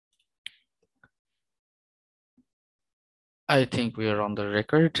I think we are on the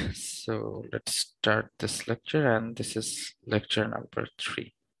record, so let's start this lecture, and this is lecture number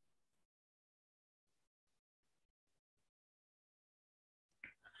 3.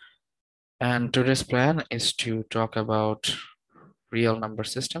 And today's plan is to talk about real number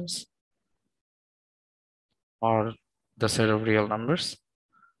systems, or the set of real numbers,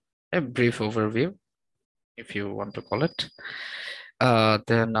 a brief overview, if you want to call it.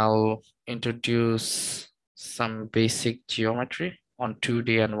 Then I'll introduce some basic geometry on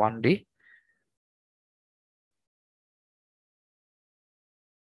 2D and 1D.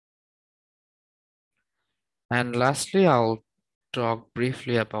 And lastly, I'll talk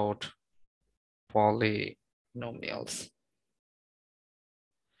briefly about polynomials.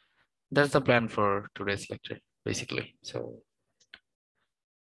 That's the plan for today's lecture, basically. So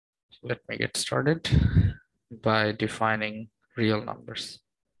let me get started by defining real numbers.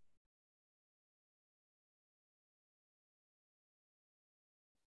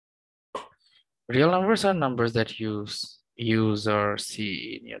 Real numbers are numbers that you use or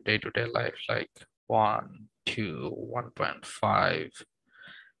see in your day-to-day life, like 1, 2, 1.5,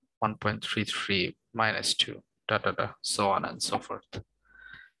 1.33, minus 2, so on and so forth.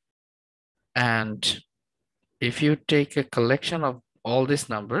 And if you take a collection of all these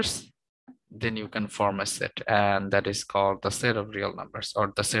numbers, then you can form a set, and that is called the set of real numbers,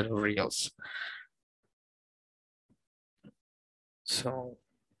 or the set of reals. So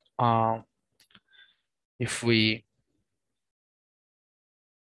if we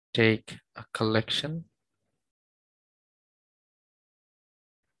take a collection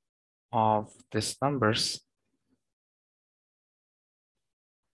of these numbers,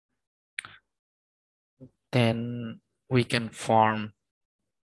 then we can form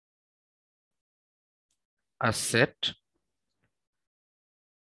a set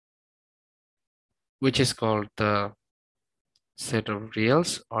which is called the set of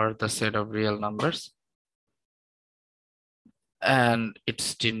reals, or the set of real numbers, and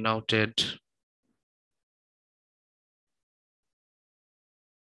it's denoted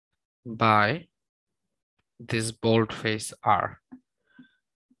by this boldface R.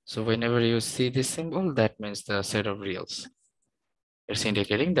 So whenever you see this symbol, that means the set of reals. It's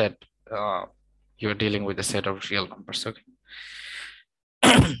indicating that you're dealing with a set of real numbers. Okay.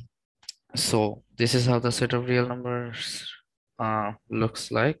 So this is how the set of real numbers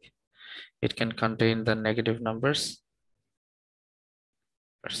looks like. It can contain the negative numbers.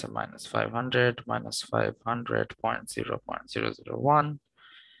 There's a minus 500, minus 500, 0.0.001.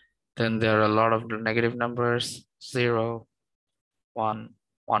 Then there are a lot of negative numbers, 0, 1,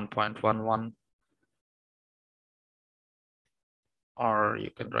 1.11, or you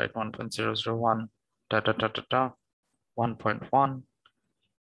can write 1.001, 1.1,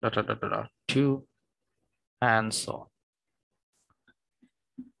 2, and so on.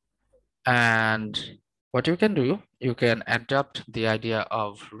 And what you can do, you can adapt the idea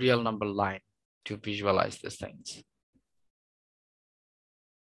of real number line to visualize these things.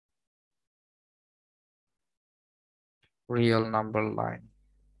 Real number line.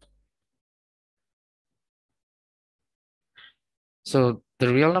 So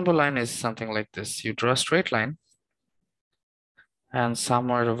the real number line is something like this. You draw a straight line, and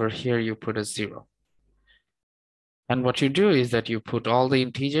somewhere over here you put a 0. And what you do is that you put all the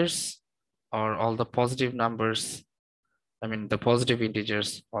integers, or all the positive numbers, the positive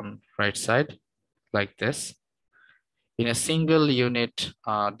integers on right side, like this, in a single unit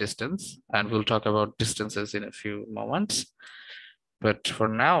distance. And we'll talk about distances in a few moments. But for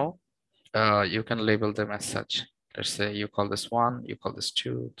now, you can label them as such. Let's say you call this 1, you call this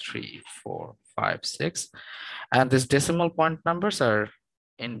 2, 3, 4, 5, 6. And these decimal point numbers are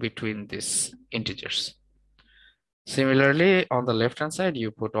in between these integers. Similarly, on the left-hand side,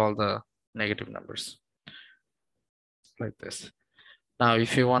 you put all the negative numbers like this. Now,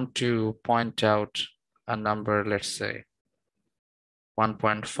 if you want to point out a number, let's say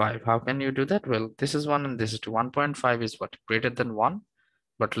 1.5, how can you do that? Well, this is 1 and this is 2. 1.5 is what? Greater than 1,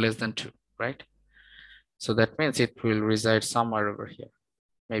 but less than 2, right? So that means it will reside somewhere over here.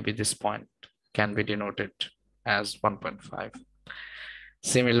 Maybe this point can be denoted as 1.5.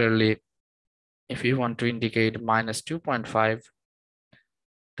 Similarly, if you want to indicate minus 2.5,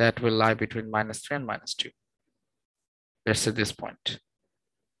 that will lie between minus 3 and minus 2. Let's say this point.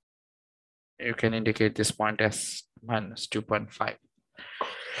 You can indicate this point as minus 2.5.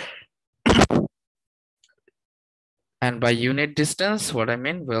 And by unit distance, what I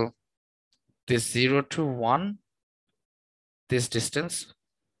mean, well, this 0 to 1, this distance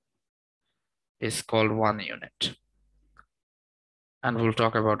is called 1 unit. And we'll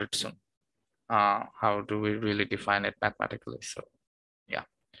talk about it soon. how do we really define it mathematically? So yeah.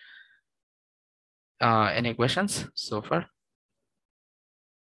 Any questions so far?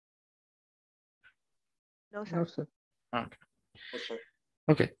 No, No, sir. sir. Okay. Yes, sir.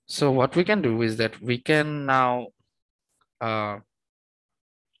 Okay, so what we can do is that we can now try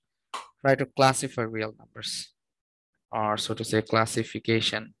to classify real numbers, or so to say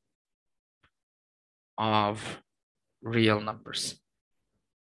classification of real numbers.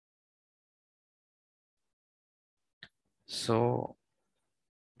 So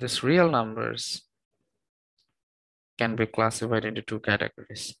these real numbers can be classified into two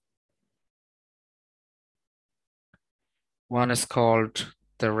categories. One is called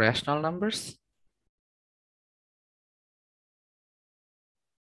the rational numbers.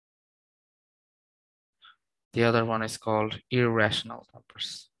 The other one is called irrational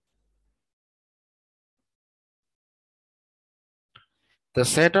numbers. The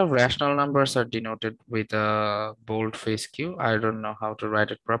set of rational numbers are denoted with a boldface Q. I don't know how to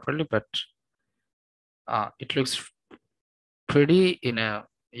write it properly, but it looks pretty in a,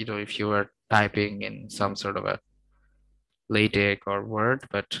 if you were typing in some sort of a LaTeX or Word,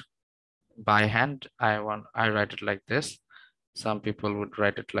 but by hand, I write it like this. Some people would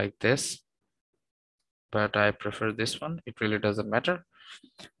write it like this, but I prefer this one. It really doesn't matter.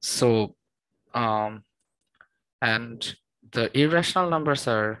 So, and the irrational numbers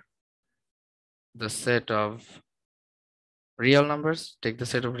are the set of real numbers. Take the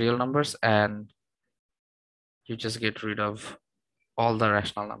set of real numbers and you just get rid of all the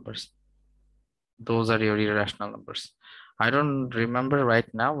rational numbers. Those are your irrational numbers. I don't remember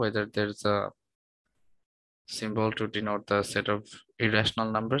right now whether there's a symbol to denote the set of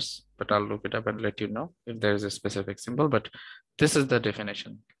irrational numbers, but I'll look it up and let you know if there is a specific symbol. But this is the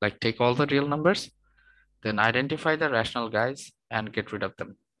definition. Like, take all the real numbers, then identify the rational guys and get rid of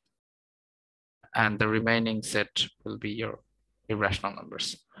them. And the remaining set will be your irrational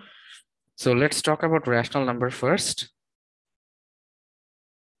numbers. So let's talk about rational number first.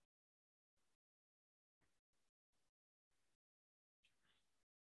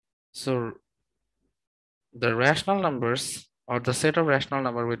 So the rational numbers, or the set of rational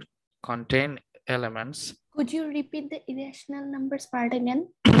number, will contain elements. Could you repeat the irrational numbers part again?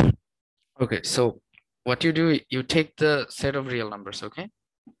 Okay, so what you do, you take the set of real numbers, okay?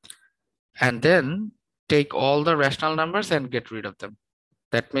 And then take all the rational numbers and get rid of them.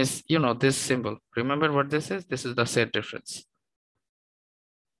 That means, this symbol. Remember what this is? This is the set difference.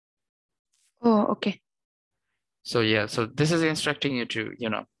 Oh, okay. So yeah, so this is instructing you to,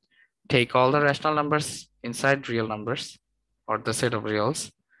 take all the rational numbers inside real numbers, or the set of reals,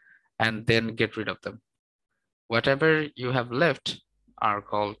 and then get rid of them. Whatever you have left are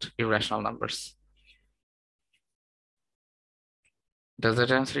called irrational numbers. Does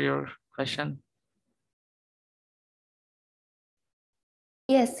that answer your question?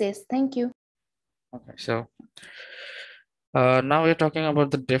 Yes, thank you. Okay, so now we're talking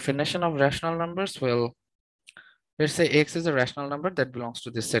about the definition of rational numbers. Well, let's say x is a rational number that belongs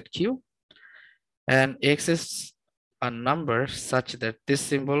to this set Q, and x is a number such that this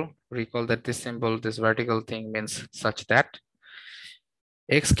symbol, recall that this symbol, this vertical thing means such that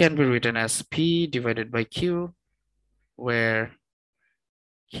x can be written as p divided by q, where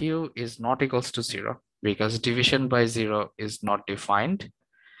q is not equals to 0 because division by 0 is not defined,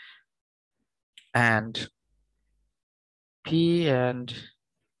 and p and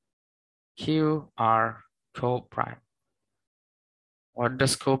q are co-prime. What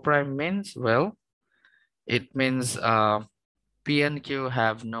does co-prime means? Well, it means P and Q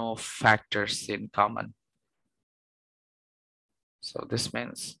have no factors in common. So this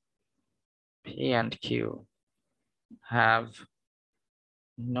means P and Q have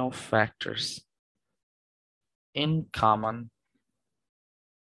no factors in common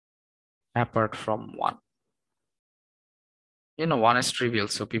apart from 1. 1 is trivial,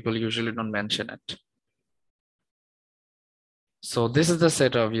 so people usually don't mention it. So this is the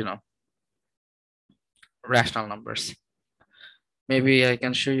set of, rational numbers. Maybe I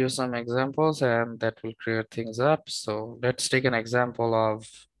can show you some examples and that will clear things up. So let's take an example of,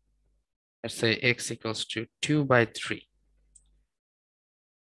 let's say x equals to 2 by 3.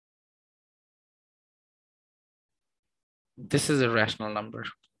 This is a rational number.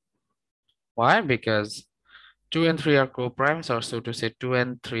 Why? Because 2 and 3 are co-primes, or so to say 2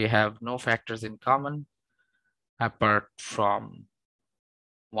 and 3 have no factors in common apart from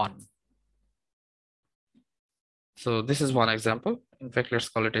 1. So this is one example. In fact, let's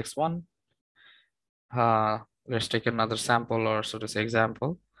call it x1. Let's take another sample, or so to say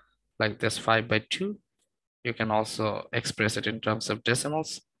example, like this 5 by 2. You can also express it in terms of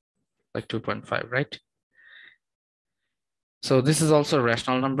decimals. like 2.5, right? So this is also a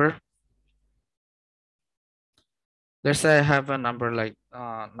rational number. Let's say I have a number like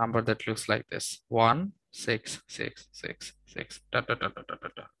number that looks like this: 1, 6, 6, 6, 6. Dot, dot, dot, dot, dot,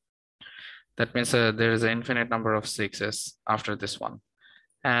 dot, dot. That means there is an infinite number of sixes after this one.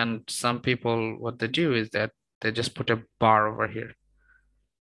 And some people, what they do is that they just put a bar over here.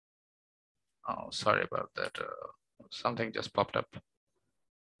 Oh, sorry about that. Something just popped up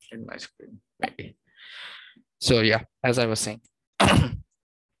in my screen, maybe. So yeah, as I was saying.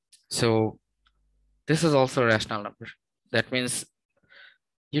 So this is also a rational number. That means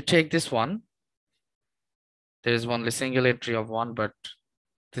you take this one. There is only single entry of 1, but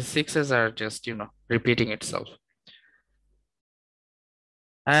the sixes are just, repeating itself.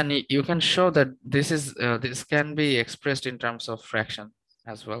 And you can show that this can be expressed in terms of fraction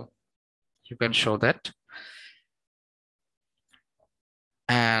as well. You can show that.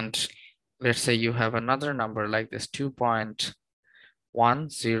 And let's say you have another number like this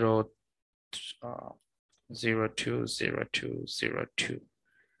 2.10020202.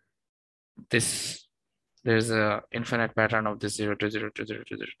 There's a infinite pattern of this 0 to 0 to 0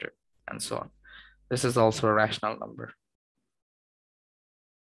 to 0 to, and so on. This is also a rational number.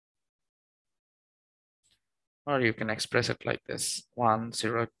 Or you can express it like this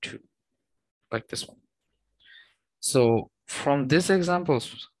 102, like this one. So from these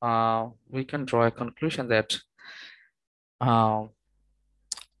examples, we can draw a conclusion that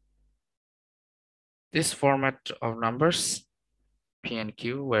this format of numbers, P and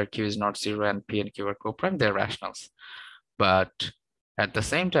Q, where Q is not 0 and P and Q are co-prime, they're rationals. But at the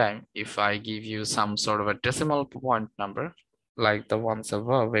same time, if I give you some sort of a decimal point number, like the ones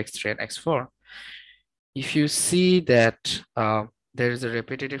above, x3 and x4, if you see that there is a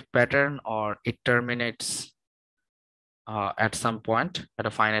repetitive pattern or it terminates at some point, at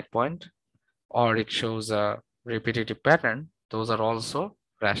a finite point, or it shows a repetitive pattern, those are also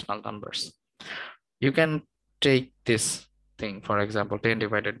rational numbers. You can take this thing, for example, 10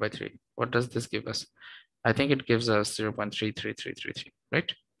 divided by 3. What does this give us? I think it gives us 0.33333,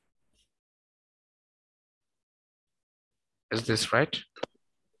 right? Is this right?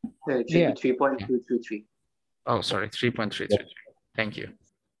 It should be 3.233. Oh, sorry, 3.333. Thank you.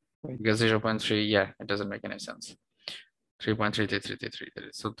 Because 0.3, yeah, it doesn't make any sense.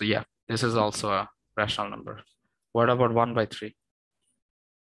 3.33333. So yeah, this is also a rational number. What about 1 by 3?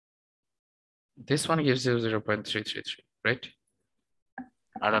 This one gives you 0.333, right?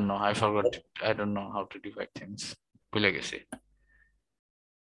 I don't know. I forgot. I don't know how to divide things. ভুলে গেছি।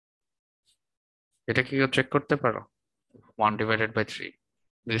 এটা কি check করতে পারো? 1 divided by 3.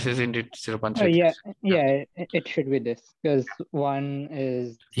 This is indeed 0.3. Yeah, it should be this because 1 is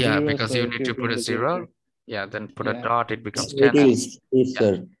 0, because so you if need to you put a bring the 0. 0, Yeah, then put a Yeah. dot. It becomes It 10. is,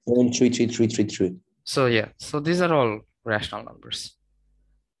 sir. 0.33333. So yeah, so these are all rational numbers.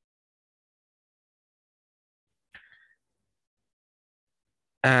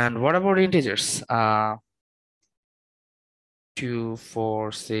 And what about integers? 2,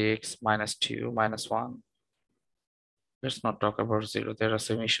 4, 6, minus 2, minus 1. Let's not talk about 0. There are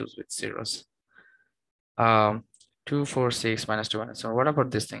some issues with zeros. 2, 4, 6, minus 2, minus 1. What about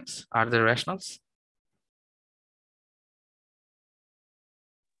these things? Are they rationals?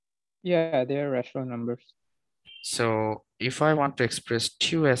 Yeah, they are rational numbers. So if I want to express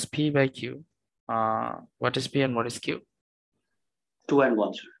 2 as P by Q, what is P and what is Q? 2 and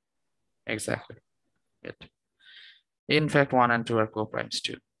 1, sir. Exactly. Good. In fact, 1 and 2 are co-primes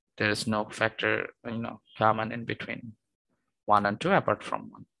too. There is no factor, common in between 1 and 2 apart from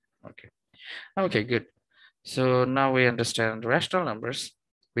 1. Okay. Okay, good. So now we understand rational numbers.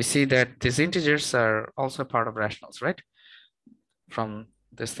 We see that these integers are also part of rationals, right? From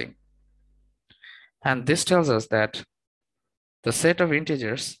this thing. And this tells us that the set of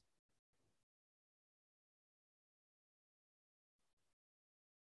integers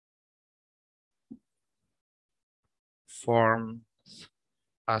forms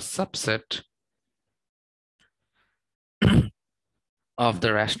a subset of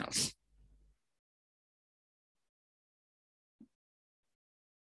the rationals.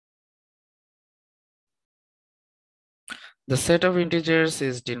 The set of integers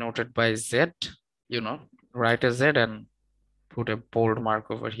is denoted by Z, write a Z and put a bold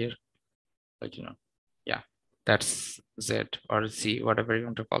mark over here. Like, yeah, that's Z or Z, whatever you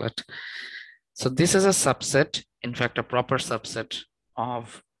want to call it. So this is a subset, in fact, a proper subset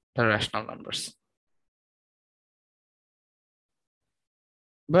of the rational numbers.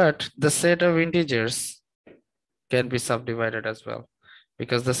 But the set of integers can be subdivided as well,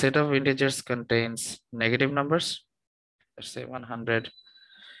 because the set of integers contains negative numbers. Let's say 100,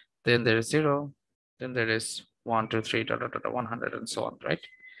 then there is 0, then there is 1, 2, 3, 100, and so on, right?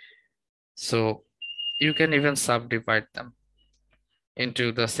 So you can even subdivide them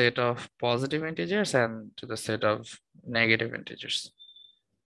into the set of positive integers and to the set of negative integers.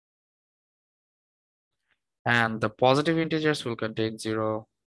 And the positive integers will contain 0.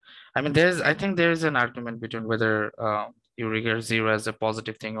 I mean, I think there is an argument between whether you regard 0 as a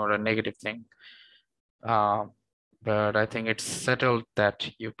positive thing or a negative thing. But I think it's settled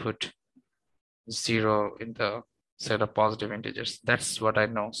that you put 0 in the set of positive integers. That's what I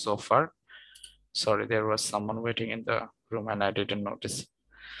know so far. Sorry, there was someone waiting in the room and I didn't notice.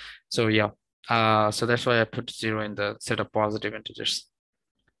 So yeah, so that's why I put 0 in the set of positive integers.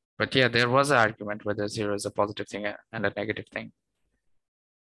 But yeah, there was an argument whether 0 is a positive thing and a negative thing.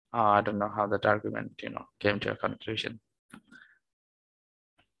 I don't know how that argument, came to a conclusion.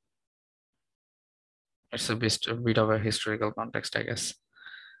 It's a bit of a historical context, I guess.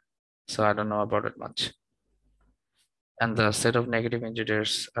 So I don't know about it much. And the set of negative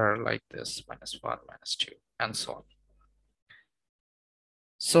integers are like this, -1, -2, and so on.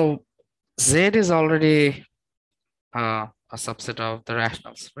 So Z is already a subset of the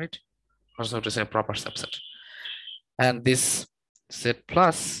rationals, right? Or so to say, a proper subset. And this Z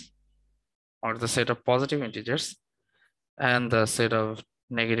plus, or the set of positive integers, and the set of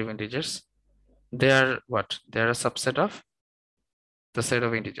negative integers, they are what? They are a subset of the set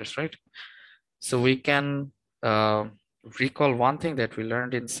of integers, right? So we can recall one thing that we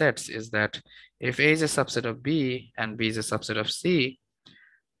learned in sets is that if A is a subset of B and B is a subset of C,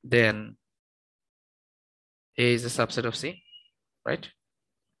 then A is a subset of C, right?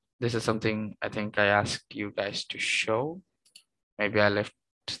 This is something I think I asked you guys to show. Maybe I left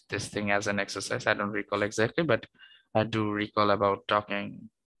this thing as an exercise. I don't recall exactly, but I do recall about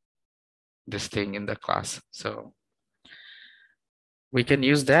talking this thing in the class. So we can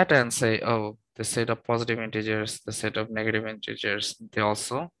use that and say, oh, the set of positive integers, the set of negative integers, they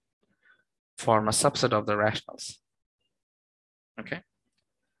also form a subset of the rationals. Okay.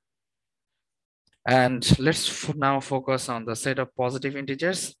 And let's now focus on the set of positive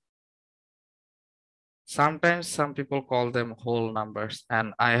integers. Sometimes some people call them whole numbers,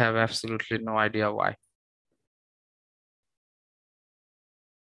 and I have absolutely no idea why.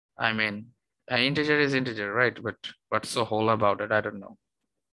 I mean, an integer is integer, right? But what's so whole about it? I don't know.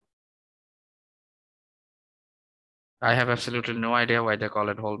 I have absolutely no idea why they call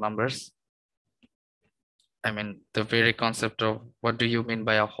it whole numbers. I mean, the very concept of what do you mean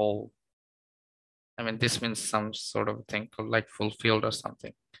by a whole? I mean, this means some sort of thing called like fulfilled or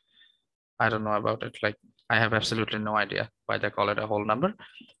something. I don't know about it. Like, I have absolutely no idea why they call it a whole number.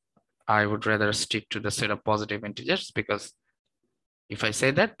 I would rather stick to the set of positive integers, because if I say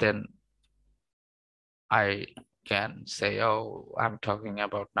that, then I can say, oh, I'm talking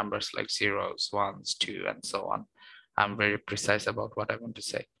about numbers like zeros, ones, two, and so on. I'm very precise about what I want to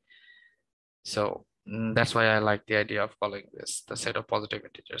say. So that's why I like the idea of calling this the set of positive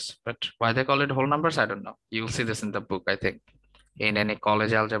integers. But why they call it whole numbers, I don't know. You'll see this in the book, I think. In any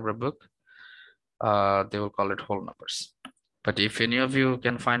college algebra book, they will call it whole numbers. But if any of you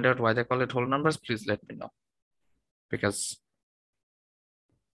can find out why they call it whole numbers, please let me know. Because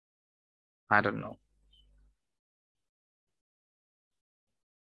I don't know.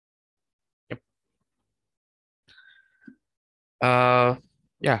 Yep.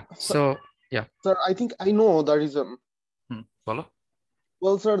 Yeah, so yeah. Sir, I think I know the reason. Follow?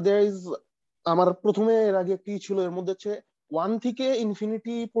 Well, sir, there is আমার প্রথমে এর আগে কি ছিল এর মধ্যে হচ্ছে 1 থেকে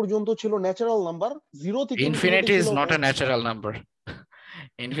ইনফিনিটি পর্যন্ত ছিল ন্যাচারাল নাম্বার 0 থেকে infinity is not a natural number.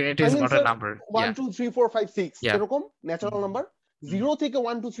 Infinity is not a number. 1 2 3 4 5 6 এরকম ন্যাচারাল নাম্বার 0 থেকে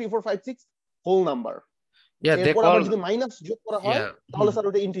 1 2 3 4 5 6 হোল নাম্বার এরপর আবার যদি মাইনাস যোগ করা হয় তাহলে স্যার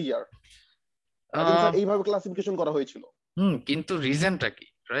ওটা ইন্টিজার স্যার এইভাবে ক্লাসিফিকেশন করা হয়েছিল কিন্তু রিজনটা কি,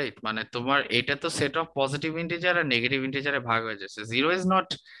 রাইট? মানে তোমার এটা তো set of positive integer R negative ইন্টিজারে ভাগ হয়ে যাচ্ছে। 0 ইজ নট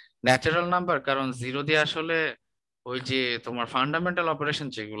ন্যাচারাল নাম্বার, কারণ 0 দিয়ে আসলে ওই যে তোমার ফান্ডামেন্টাল অপারেশন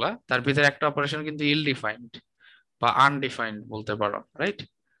যেগুলা, তার ভিতরে একটা অপারেশন কিন্তু ইল ডিফাইন্ড বা আনডিফাইন্ড বলতে পারো, রাইট?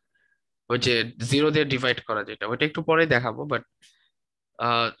 ওই যে 0 দিয়ে ডিভাইড করা যেটা, ওইটা একটু পরে দেখাবো, but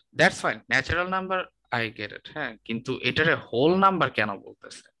that's fine. Natural number I get it, হ্যাঁ, কিন্তু এটারে হোল নাম্বার কেন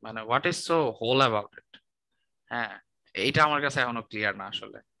বলতেছে? মানে what is so whole about it? হ্যাঁ, এইটা আমার কাছে এখনো ক্লিয়ার না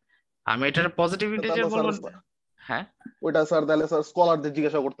আসলে। আমি এটার পজিটিভ ইন্টিজার বলবো। হ্যাঁ, ওইটা স্যার তাহলে স্যার স্কলারদের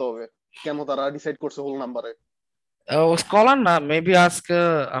জিজ্ঞাসা করতে হবে কেন তারা ডিসাইড করছে হোল নাম্বারে। স্কলার না, maybe ask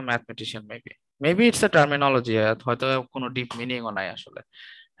a mathematician, maybe it's a terminology, হয়তো কোনো ডিপ মিনিংও নাই আসলে।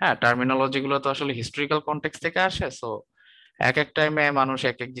 হ্যাঁ, টার্মিনোলজি গুলো তো আসলে হিস্টোরিক্যাল কনটেক্সট থেকে আসে, সো এক এক টাইমে মানুষ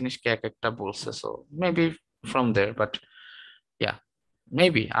এক এক জিনিসকে এক একটা বলছে, so maybe from there, but yeah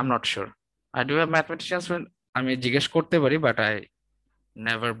Maybe, I'm not sure. I do have mathematicians when আমি জিজ্ঞেস করতে পারি, but I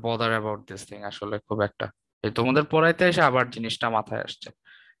never bother about this thing আসলে খুব একটা। এই তোমাদের পড়াইতে এসে আবার জিনিসটা মাথায় আসছে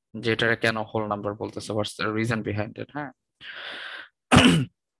যে এটারে কেন হোল নাম্বার বলতেছে, what's the reason behind it, হ্যাঁ।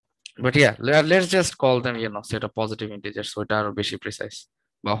 But yeah, let's just call them, set of positive integers, so এটা আরো বেশি precise,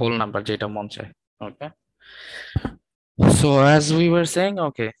 বা হোল নাম্বার যেটা মন চায়। Okay, so as we were saying,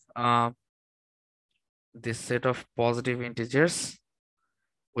 okay, this set of positive integers,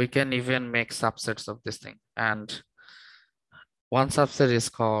 we can even make subsets of this thing, and one subset is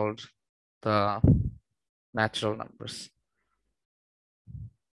called the natural numbers.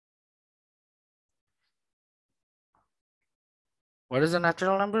 What is a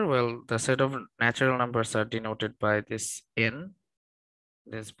natural number? Well, the set of natural numbers are denoted by this n,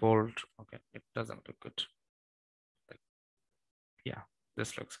 this bold. Okay, it doesn't look good. Yeah,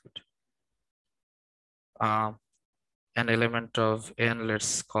 this looks good. An element of n,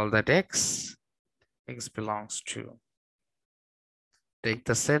 let's call that x. X belongs to, take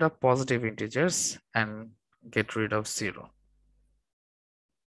the set of positive integers and get rid of 0.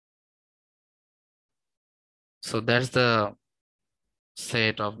 So that's the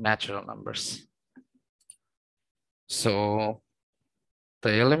set of natural numbers. So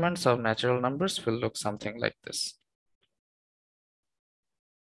the elements of natural numbers will look something like this.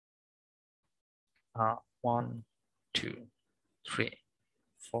 1, 2, 3,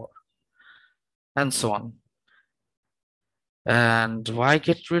 4, and so on. And why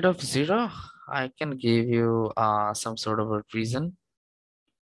get rid of 0? I can give you some sort of a reason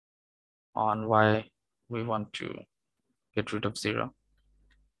on why we want to get rid of 0.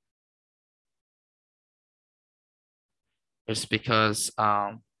 It's because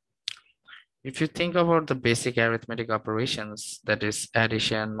if you think about the basic arithmetic operations, that is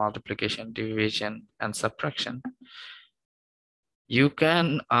addition, multiplication, division, and subtraction, you can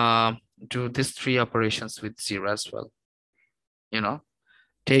do these 3 operations with 0 as well.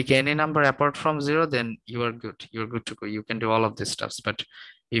 Take any number apart from 0, then you are good. You're good to go. You can do all of these stuffs. But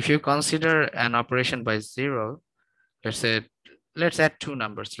if you consider an operation by 0, let's add 2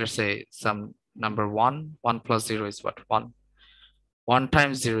 numbers. Let's say some number 1. 1 plus 0 is what? 1. 1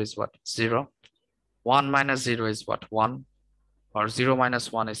 times 0 is what? 0. 1 minus 0 is what? 1. Or 0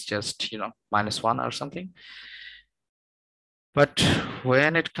 minus 1 is just, minus 1 or something. But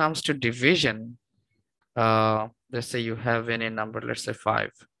when it comes to division, let's say you have any number, let's say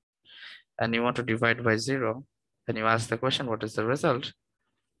 5, and you want to divide by 0, then you ask the question, what is the result?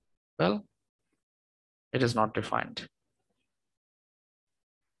 Well, it is not defined.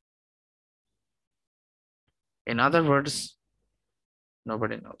 In other words,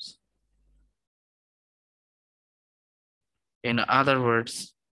 nobody knows. In other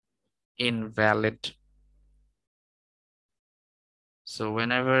words, invalid. So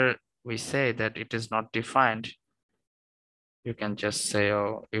whenever we say that it is not defined, you can just say,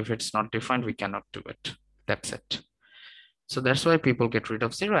 oh, if it's not defined, we cannot do it. That's it. So that's why people get rid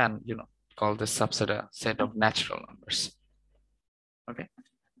of 0 and, call this subset a set of natural numbers. Okay.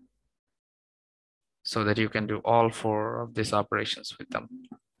 So that you can do all 4 of these operations with them.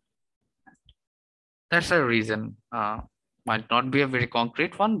 That's a reason. Might not be a very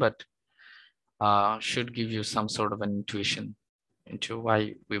concrete one, but should give you some sort of an intuition into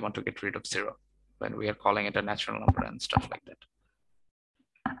why we want to get rid of 0 when we are calling it a natural number and stuff like that.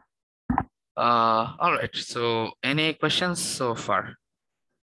 All right, so any questions so far?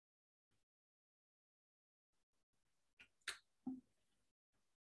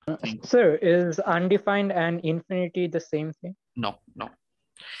 Sir, is undefined and infinity the same thing? No.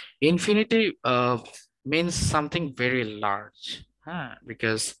 Infinity means something very large,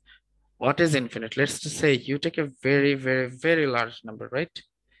 because what is infinite? Let's just say you take a very, very, very large number, right?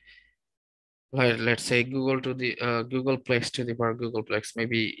 Let's say googleplex to the power googleplex.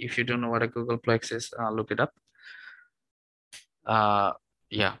 Maybe if you don't know what a googleplex is, look it up.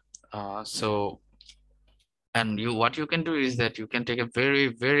 Yeah. So, and what you can do is that you can take a very,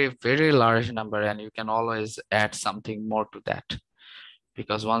 very, very large number and you can always add something more to that.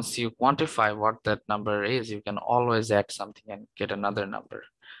 Because once you quantify what that number is, you can always add something and get another number.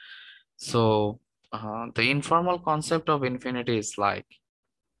 So the informal concept of infinity is like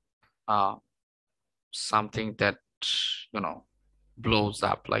something that, blows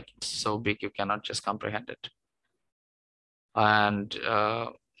up, like it's so big you cannot just comprehend it. And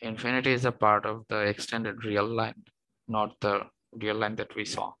infinity is a part of the extended real line, not the real line that we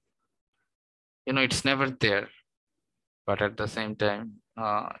saw. It's never there, but at the same time,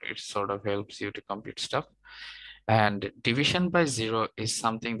 it sort of helps you to compute stuff. And division by 0 is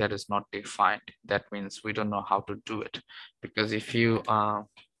something that is not defined. That means we don't know how to do it. Because if you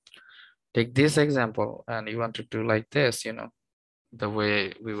take this example and you want to do like this, the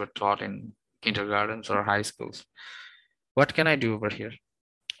way we were taught in kindergartens or high schools, what can I do over here?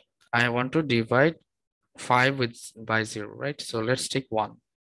 I want to divide 5 by 0, right? So let's take 1.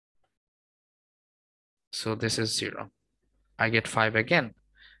 So this is 0. I get 5 again.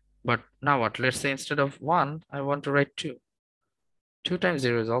 But now what? Let's say instead of 1, I want to write 2. 2 times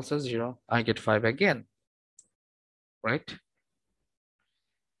 0 is also 0. I get 5 again, right?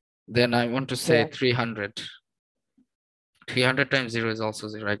 Then I want to say 300. 300 times 0 is also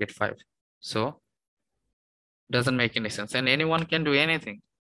 0. I get 5. So doesn't make any sense. And anyone can do anything.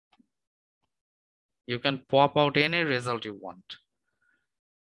 You can pop out any result you want.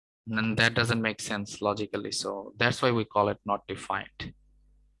 And that doesn't make sense logically. So that's why we call it not defined.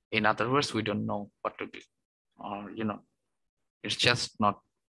 In other words, we don't know what to do. Or, it's just not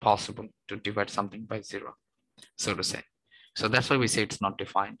possible to divide something by 0, so to say. So that's why we say it's not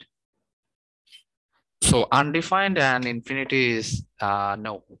defined. So undefined and infinity is,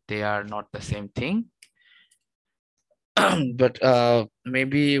 no, they are not the same thing. But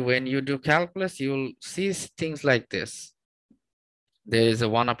maybe when you do calculus, you'll see things like this. There is a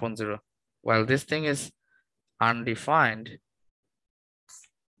 1 upon 0. While this thing is undefined,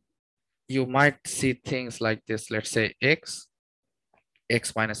 you might see things like this. Let's say x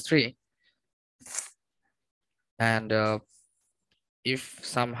minus 3. And if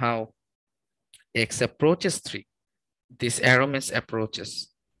somehow x approaches 3, this arrow means approaches.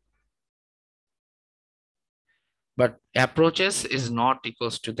 But approaches is not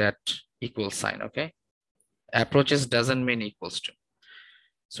equals to that equal sign, okay? Approaches doesn't mean equals to.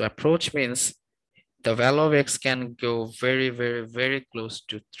 So approach means the value of x can go very, very, very close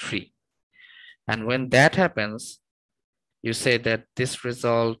to 3. And when that happens, you say that this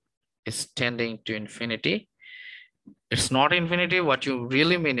result is tending to infinity. It's not infinity. What you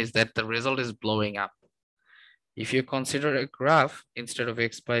really mean is that the result is blowing up. If you consider a graph instead of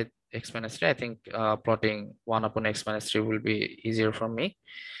x by x minus 3, I think plotting 1 upon x minus 3 will be easier for me.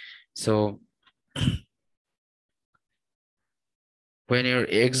 So when your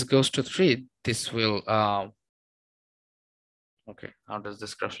x goes to 3, this will, okay, how does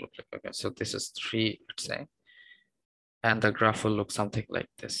this graph look like? Okay, so this is 3, let's say, and the graph will look something like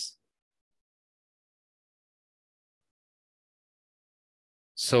this.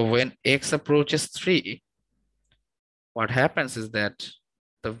 So when x approaches 3, what happens is that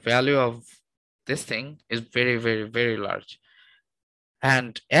the value of this thing is very, very, very large.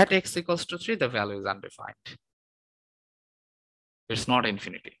 And at x equals to 3, the value is undefined. It's not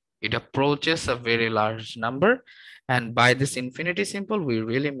infinity. It approaches a very large number. And by this infinity symbol, we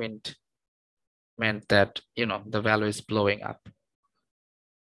really meant that, the value is blowing up.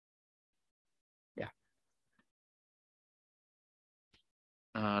 Yeah.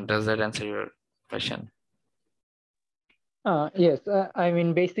 Does that answer your question? Yes, I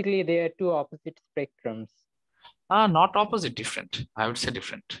mean, basically they are two opposite spectrums. Not opposite, different. I would say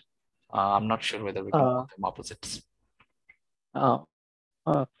different. I'm not sure whether we can call them opposites.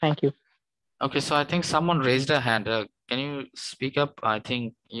 Thank you. Okay, so I think someone raised a hand. Can you speak up? I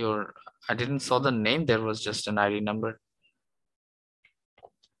think I didn't saw the name. There was just an ID number.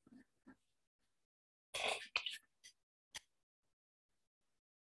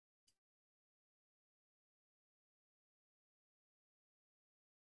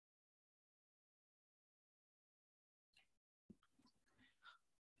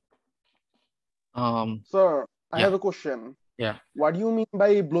 Sir, I have a question. Yeah. What do you mean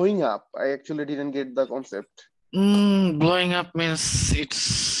by blowing up? I actually didn't get the concept. Blowing up means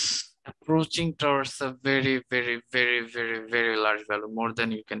it's approaching towards a very, very, very, very, very large value, more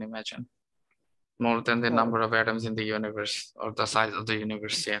than you can imagine. More than the number of atoms in the universe or the size of the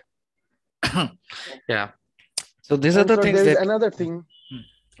universe. Yeah. Yeah. So these are the things there is that... another thing.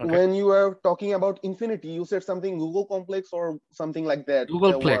 Okay. When you were talking about infinity, you said something Google complex or something like that.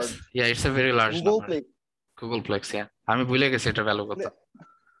 Googleplex. Yeah, it's a very large number. Googleplex, yeah. আমি ভুলে গেছি এটা value কত।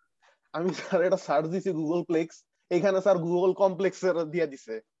 আমি sir এটা search দিছি Googleplex, এখানে sir Google complex এর দিয়া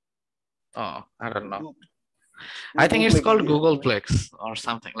দিছে। Oh, I don't know. I think it's called Googleplex or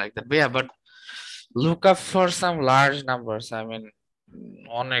something like that. But yeah, but look up for some large numbers. I mean,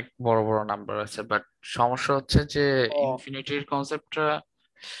 অনেক বড় বড় নাম্বার আছে, বাট সমস্যা হচ্ছে যে ইনফিনিটির কনসেপ্টটা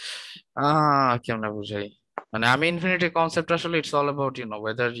কেমনে বুঝাই, মানে আমি ইনফিনিটি কনসেপ্ট আসলে it's all about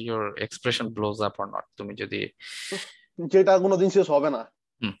whether your expression blows up or not. তুমি যদি যেটা কোনোদিন শেষ হবে না,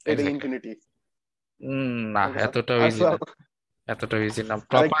 এটা ইনফিনিটি না, এতটা ইজি না, এতটা ইজি না।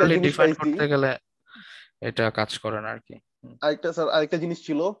 প্রপারলি ডিফাইন করতে গেলে এটা কাজ করে না আর কি। আরেকটা জিনিস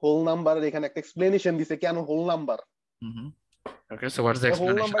ছিল হোল নাম্বারের এখানে একটা এক্সপ্লেনেশন দিছে কেন whole number. Okay, so what's the A whole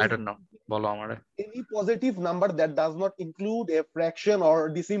explanation? number I is don't know. বলো আমারে। any positive number that does not include a fraction or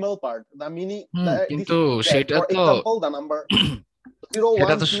decimal part. The meaning this কিন্তু means that সেটা for তো example the number 0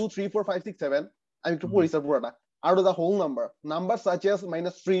 সেটা 1 তো 2 3 4 5 6 7 আমি একটু পড়ি স্যার পুরোটা out of the whole number numbers such as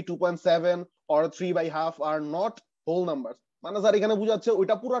 -3 2.7 or 3 by half are not whole numbers. মানে স্যার এখানে বোঝাচ্ছে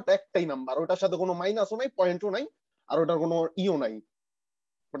ওইটা পুরোটা একটাই নাম্বার, ওইটার সাথে কোনো মাইনাসও নাই পয়েন্টও নাই আর ওটার কোনো ইও নাই,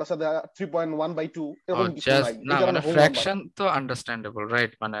 ওটার সাথে 3.1/2 এরকম কিছু নাই, না এই কারণে মানে হোল নাম্বার। ফ্র্যাকশন তো আন্ডারস্ট্যান্ডেবল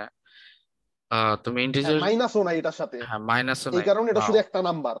রাইট, মানে তুমি ইন্টিজার মাইনাসও নাই এটার সাথে, হ্যাঁ মাইনাসও এই নাই। কারণে এটা শুধু একটা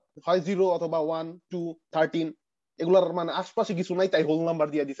নাম্বার, হয় 0 অথবা 1 2 13 এগুলার মানে আশপাশে কিছু নাই, তাই হোল নাম্বার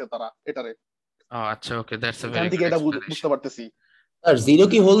দিয়ে দিছে তারা এটারে। আচ্ছা ওকে, দ্যাটস আ এখান ভেরি থেকে গুড এটা বুঝতে এক্সপ্লেনেশন। পারতেছি। আর জিরো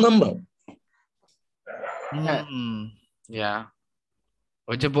কি হোল নাম্বার? হ্যাঁ ইয়া,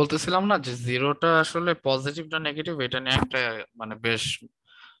 ওই যে বলতেছিলাম না যে জিরোটা আসলে পজিটিভ না নেগেটিভ, এটা নিয়ে একটা মানে বেশ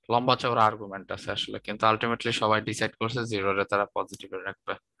লম্বা চওড়া আর্গুমেন্ট আছে আসলে, কিন্তু আলটিমেটলি সবাই ডিসাইড করছে জিরোরে তারা পজিটিভে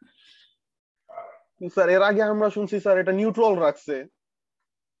রাখবে। স্যার এর আগে আমরা শুনছি স্যার এটা নিউট্রাল রাখছে।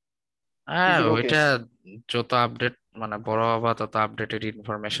 হ্যাঁ জিরোকে ওইটা যত আপডেট মানে বড় হবা তত আপডেটেড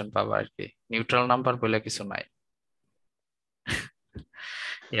ইনফরমেশন পাবা আর কি, নিউট্রাল নাম্বার বলে কিছু নাই।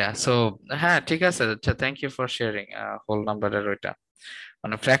 ইয়া সো হ্যাঁ ঠিক আছে, আচ্ছা thank you for sharing whole নাম্বারের ওইটা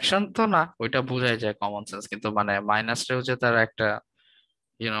মানে ফ্র্যাকশন তো না ওইটা বোঝাই যায় কমন সেন্স, কিন্তু মানে মাইনাসটা হচ্ছে তার একটা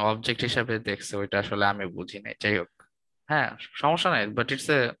অবজেক্ট হিসাবে দেখছে, ওইটা আসলে আমি বুঝি নাই। যাই হোক হ্যাঁ সমস্যা নাই, বাট ইটস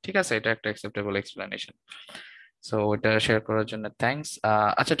এ ঠিক আছে, এটা একটা অ্যাকসেপ্টেবল এক্সপ্লেনেশন। সো ওইটা শেয়ার করার জন্য থ্যাঙ্কস।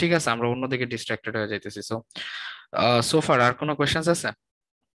 আচ্ছা ঠিক আছে, আমরা অন্যদিকে ডিস্ট্রাক্টেড হয়ে যাইতেছি। সো সোফার আর কোনো কোয়েশ্চেন্স আছে?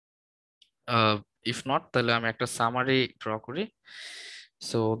 ইফ নট তাহলে আমি একটা সামারি ড্র করি।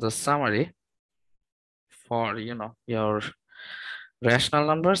 So the summary for your rational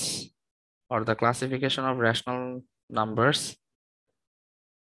numbers or the classification of rational numbers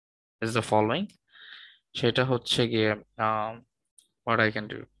is the following. সেটা হচ্ছে গিয়ে what I can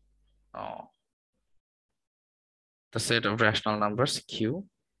do, the set of rational numbers Q.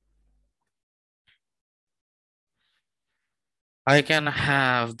 I can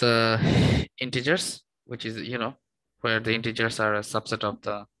have the integers, which is where the integers are a subset of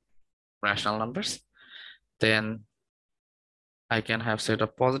the rational numbers. Then I can have set of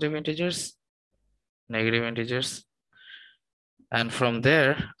positive integers, negative integers, and from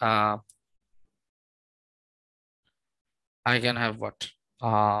there I can have what?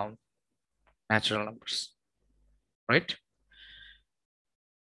 Natural numbers, right?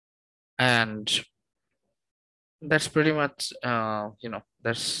 And that's pretty much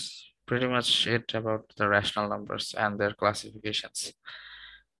that's pretty much it about the rational numbers and their classifications.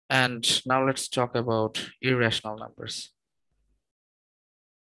 And now let's talk about irrational numbers.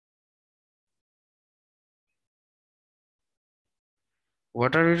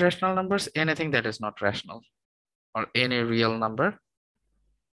 What are irrational numbers? Anything that is not rational, or any real number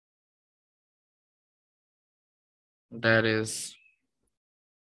that is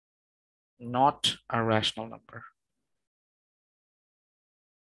not a rational number.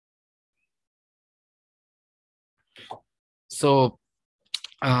 So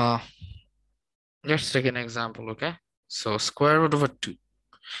let's take an example, okay? So square root over 2.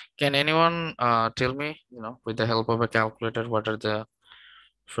 Can anyone tell me, with the help of a calculator, what are the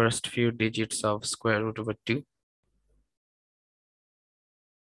first few digits of square root over 2?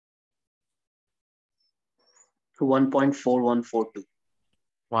 1.4142.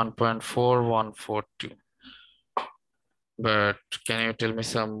 1.4142. But can you tell me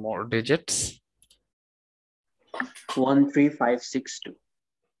some more digits? 13562.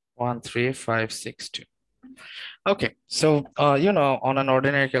 13562. Okay, so on an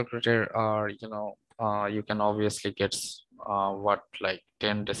ordinary calculator, you can obviously get what, like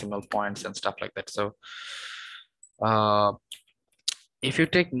 10 decimal points and stuff like that. So if you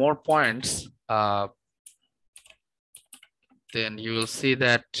take more points, then you will see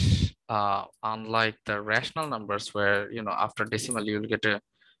that unlike the rational numbers, where after decimal you will get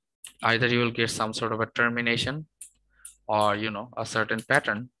either you will get some sort of a termination or a certain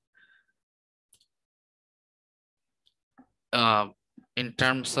pattern. In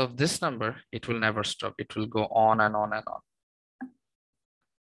terms of this number, it will never stop. It will go on and on and on.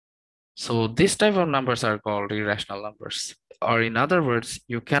 So this type of numbers are called irrational numbers, or in other words,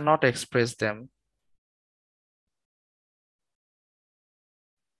 you cannot express them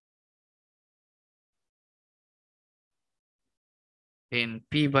in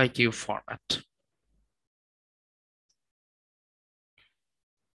P by Q format.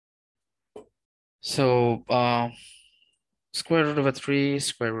 So Square root over 3,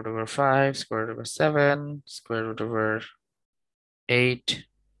 square root over 5, square root over 7, square root over 8.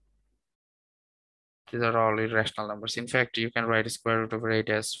 These are all irrational numbers. In fact, you can write square root over 8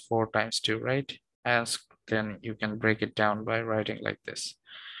 as 4 times 2, right? And then you can break it down by writing like this.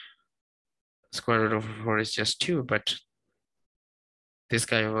 Square root over 4 is just 2, but this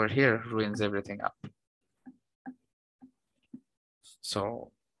guy over here ruins everything up.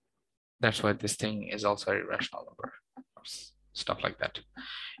 So that's why this thing is also an irrational number. Stuff like that.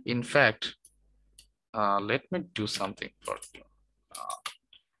 In fact, let me do something for you.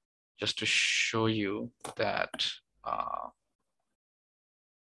 Just to show you that.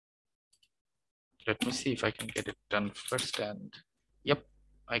 Let me see if I can get it done first. And yep,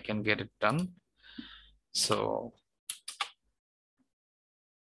 I can get it done. So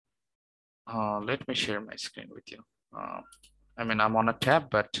let me share my screen with you. I mean, I'm on a tab,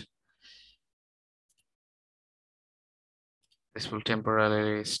 but this will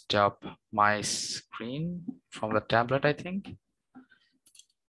temporarily stop my screen from the tablet, I think.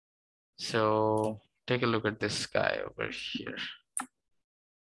 So take a look at this guy over here.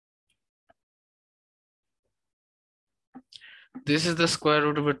 This is the square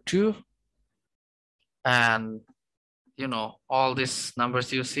root over 2. And you know, all these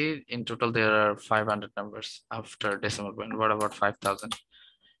numbers you see, in total there are 500 numbers after decimal point. What about 5,000?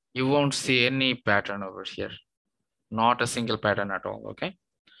 You won't see any pattern over here. Not a single pattern at all, okay?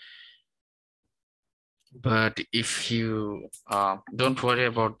 But if you don't worry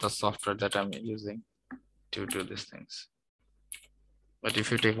about the software that I'm using to do these things. But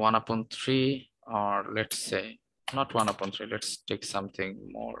if you take 1/3, or let's say not 1/3, let's take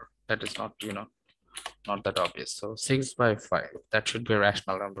something more that is not, you know, not that obvious. So 6/5, that should be a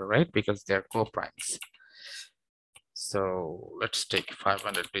rational number, right? Because they're co-primes. So let's take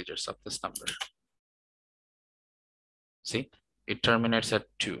 500 digits of this number. See, it terminates at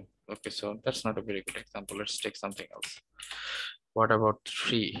 2. Okay, so that's not a very good example. Let's take something else. What about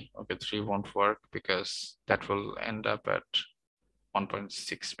 3? Okay, 3 won't work because that will end up at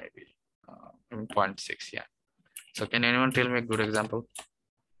 1.6 maybe. 0.6, yeah. So can anyone tell me a good example?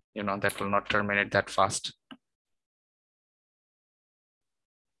 You know, that will not terminate that fast.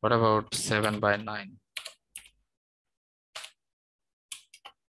 What about 7/9?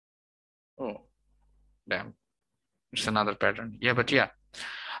 Oh, damn. It's another pattern. Yeah, but yeah,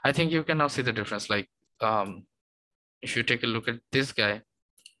 I think you can now see the difference. Like, if you take a look at this guy,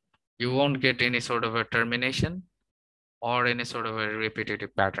 you won't get any sort of a termination or any sort of a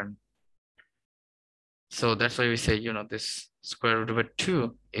repetitive pattern. So that's why we say, you know, this square root over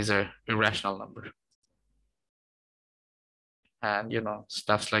 2 is a irrational number. And, you know,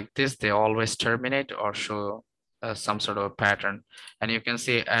 stuffs like this, they always terminate or show some sort of a pattern. And you can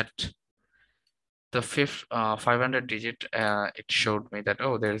see at the 500 digit, it showed me that,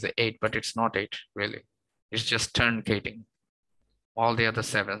 oh, there's an 8, but it's not 8 really. It's just truncating all the other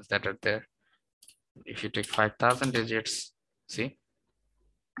 7s that are there. If you take 5,000 digits, see,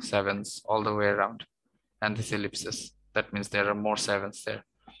 7s all the way around, and this ellipsis, that means there are more 7s there.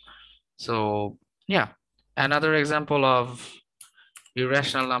 So yeah, another example of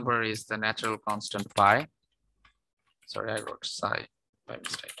irrational number is the natural constant pi. Sorry, I wrote psi by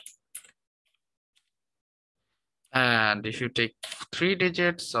mistake. And if you take 3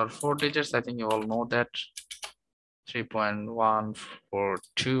 digits or 4 digits, I think you all know that.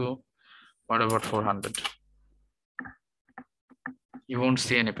 3.142. What about 400? You won't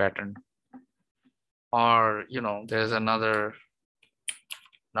see any pattern. Or, you know, there's another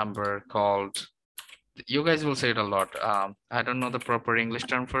number called, you guys will say it a lot. I don't know the proper English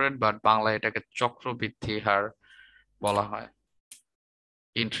term for it, but Bangla এটাকে চক্রবৃদ্ধি হার বলা হয়।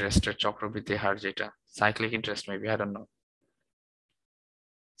 Interest or চক্রবৃদ্ধি হার যেটা, cyclic interest maybe, I don't know.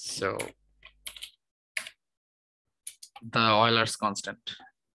 So the Euler's constant.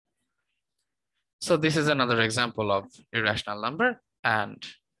 So this is another example of irrational number, and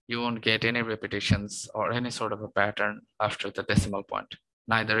you won't get any repetitions or any sort of a pattern after the decimal point.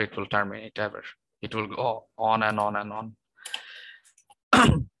 Neither it will terminate ever. It will go on and on and on.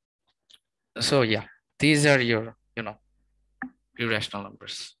 So yeah, these are your, you know, irrational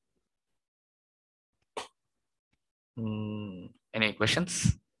numbers. Any questions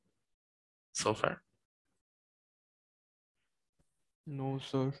so far? No,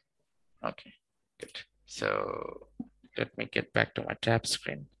 sir. Okay, good. So let me get back to my tab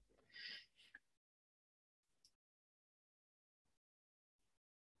screen.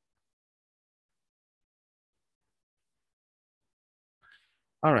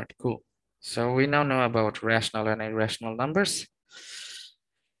 All right, cool. So we now know about rational and irrational numbers.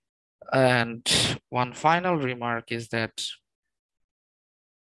 And one final remark is that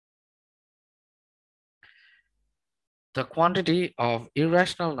the quantity of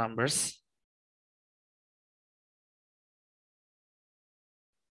irrational numbers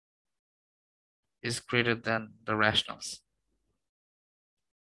is greater than the rationals.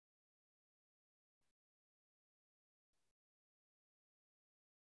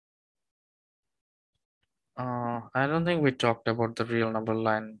 I don't think we talked about the real number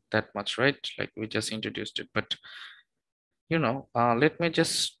line that much, right? Like we just introduced it, but let me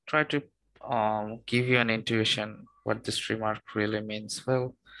just try to give you an intuition what this remark really means.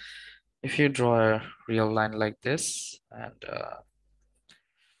 Well, if you draw a real line like this, and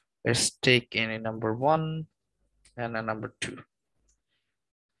let's take any number 1 and a number 2.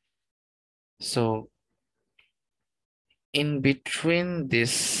 So in between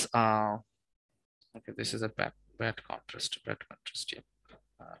this, okay, this is a bad contrast. Yeah.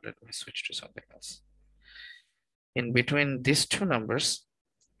 Let me switch to something else. In between these two numbers,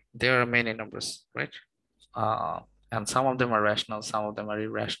 there are many numbers, right? And some of them are rational, some of them are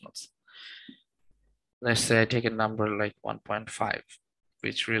irrationals. Let's say I take a number like 1.5,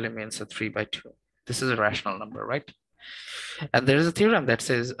 which really means a 3/2. This is a rational number, right? And there is a theorem that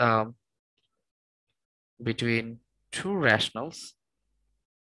says between two rationals,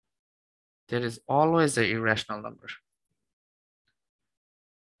 there is always an irrational number.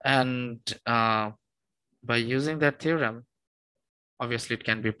 And by using that theorem, obviously it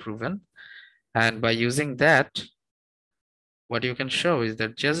can be proven. And by using that, what you can show is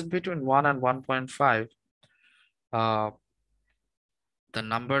that just between 1 and 1.5, the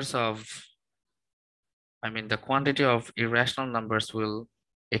numbers of, the quantity of irrational numbers will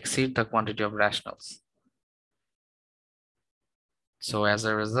exceed the quantity of rationals. So as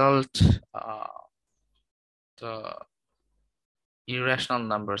a result, the irrational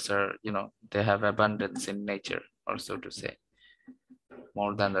numbers are, they have abundance in nature, or so to say,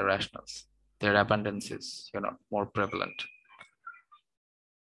 more than the rationals. Their abundance is, more prevalent.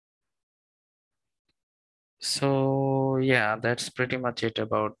 So yeah, that's pretty much it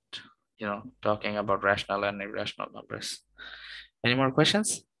about, talking about rational and irrational numbers. Any more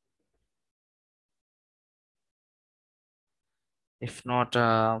questions? If not,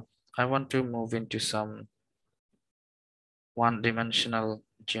 I want to move into some one-dimensional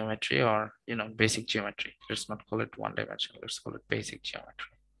geometry, or basic geometry. Let's not call it one-dimensional, let's call it basic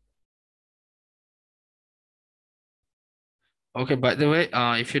geometry. Okay, by the way,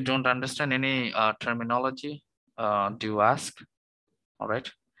 if you don't understand any terminology, do ask. All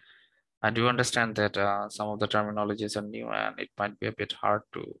right, I do understand that some of the terminologies are new and it might be a bit hard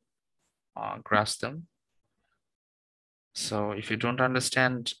to grasp them. So if you don't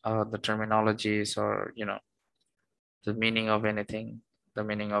understand the terminologies, or the meaning of anything, the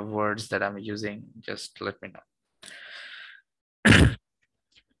meaning of words that I'm using, just let me know.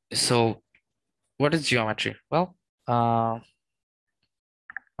 So what is geometry? Well,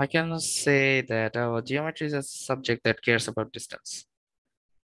 I can say that geometry is a subject that cares about distance.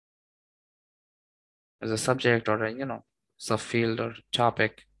 As a subject, or a subfield or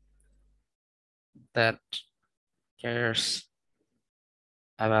topic that cares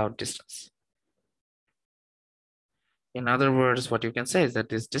about distance. In other words, what you can say is that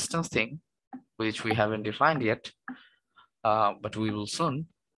this distance thing, which we haven't defined yet, but we will soon,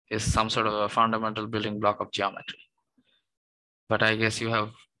 is some sort of a fundamental building block of geometry. But I guess you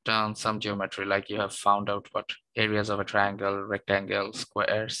have done some geometry, like you have found out what areas of a triangle, rectangle,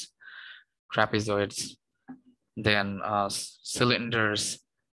 squares, trapezoids, then cylinders,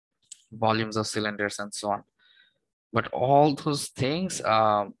 volumes of cylinders, and so on. But all those things,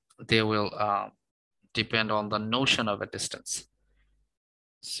 they will depend on the notion of a distance.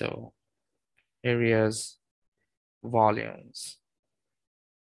 So areas, volumes,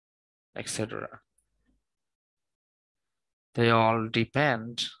 etc. They all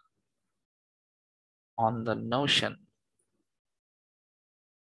depend on the notion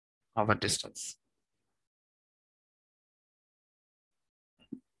of a distance.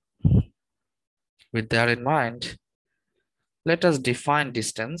 With that in mind, let us define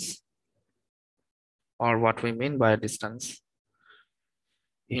distance, or what we mean by a distance,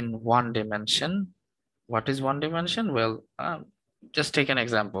 in one dimension. What is one dimension? Well, just take an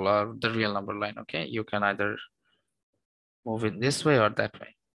example of the real number line. Okay, you can either move it this way or that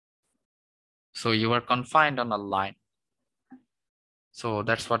way. So you are confined on a line. So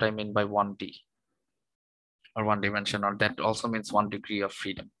that's what I mean by 1D, or one dimension, or that also means 1 degree of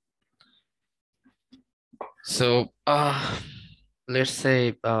freedom. So let's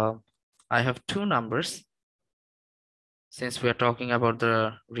say I have two numbers. Since we are talking about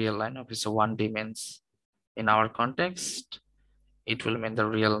the real line, okay, so 1D means, in our context, it will mean the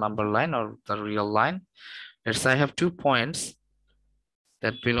real number line or the real line. Let's say I have 2 points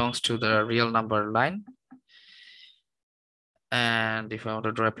that belongs to the real number line. And if I want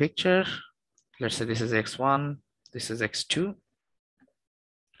to draw a picture, let's say this is x1, this is x2.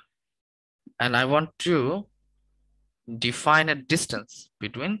 And I want to define a distance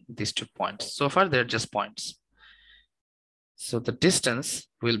between these 2 points. So far, they're just points. So the distance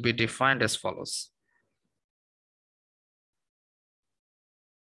will be defined as follows.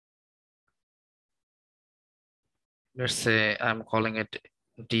 Let's say I'm calling it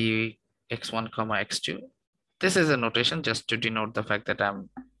dx1 comma x2. This is a notation just to denote the fact that I'm,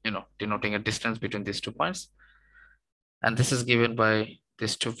 denoting a distance between these 2 points. And this is given by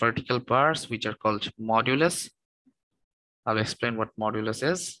these 2 vertical bars, which are called modulus. I'll explain what modulus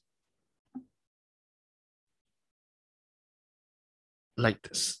is. Like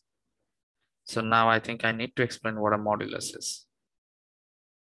this. So now I think I need to explain what a modulus is.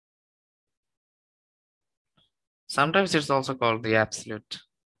 Sometimes it's also called the absolute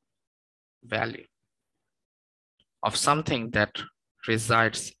value of something that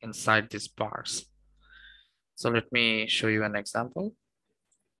resides inside these bars. So let me show you an example.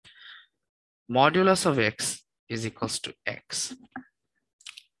 Modulus of x is equals to x.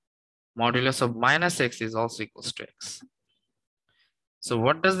 Modulus of minus x is also equals to x. So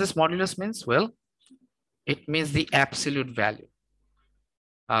what does this modulus means? Well, it means the absolute value.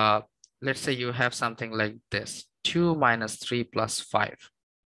 Let's say you have something like this, 2 minus 3 plus 5.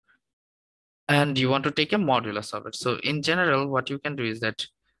 And you want to take a modulus of it. So in general, what you can do is that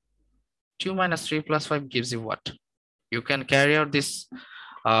 2 minus 3 plus 5 gives you what? You can carry out these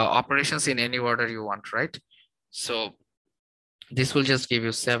operations in any order you want, right? So this will just give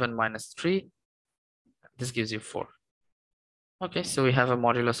you 7 minus 3. This gives you 4. Okay, so we have a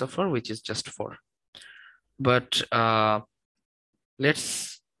modulus of 4, which is just 4. But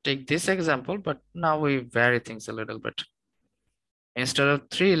let's take this example, but now we vary things a little bit. Instead of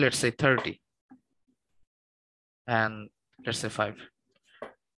 3, let's say 30. And let's say 5.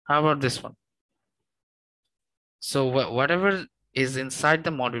 How about this one? So whatever is inside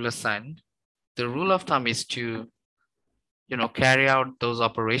the modulus sign, the rule of thumb is to, carry out those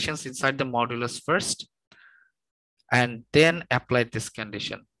operations inside the modulus first, and then apply this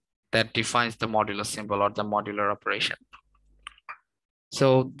condition that defines the modulus symbol or the modular operation.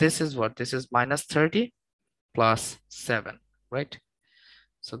 So this is what? This is minus 30 plus 7, right?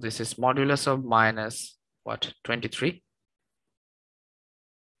 So this is modulus of minus what? 23.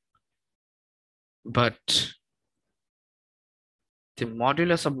 But the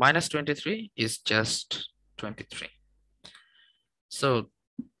modulus of minus 23 is just 23. So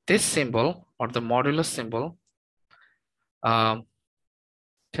this symbol or the modulus symbol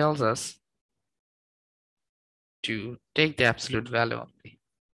tells us to take the absolute value only.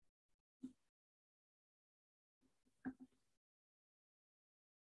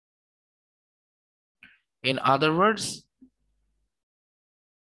 In other words,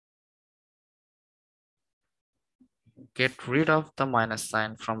 get rid of the minus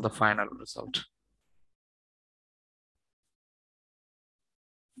sign from the final result.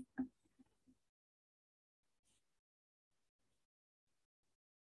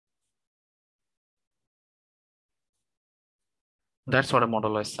 That's what a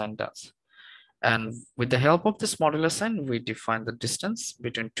modulus sign does. And with the help of this modulus sign, we define the distance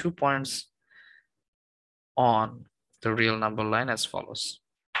between 2 points on the real number line as follows.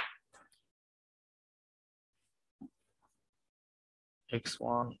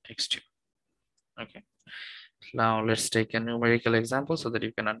 x1, x2. Okay. Now let's take a numerical example so that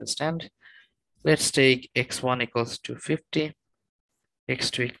you can understand. Let's take x1 equals to 50,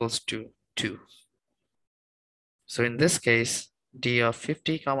 x2 equals to 2. So in this case, d of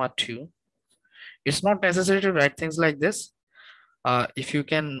 50 comma 2, it's not necessary to write things like this. If you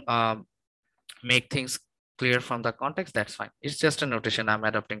can make things clear from the context, that's fine. It's just a notation I'm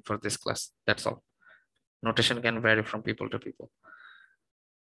adopting for this class. That's all. Notation can vary from people to people.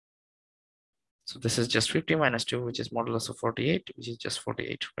 So this is just 50 minus 2, which is modulus of 48, which is just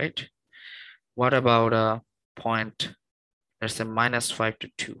 48, right? What about a point, let's say minus 5 to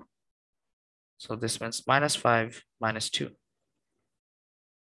 2. So this means minus 5 minus 2.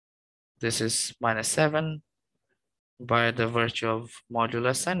 This is minus 7. By the virtue of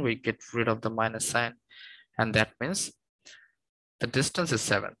modulus sign, we get rid of the minus sign. And that means the distance is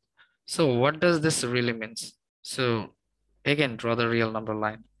 7. So what does this really mean? So again, draw the real number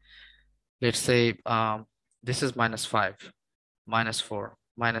line. Let's say this is minus 5, minus 4,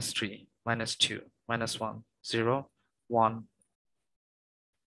 minus 3, minus 2, minus 1, 0, 1,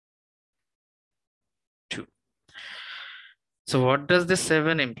 2. So what does this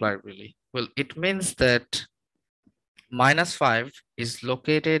 7 imply really? Well, it means that -5 is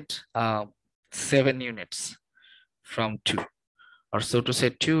located 7 units from 2. Or so to say,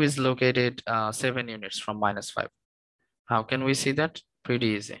 2 is located 7 units from -5. How can we see that? Pretty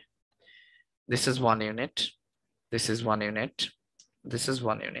easy. This is 1 unit. This is 1 unit. This is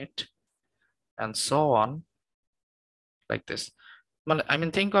 1 unit. And so on, like this. Well, I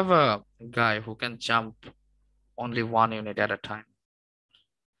mean, think of a guy who can jump only 1 unit at a time.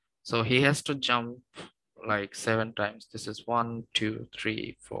 So he has to jump like 7 times. This is 1, 2,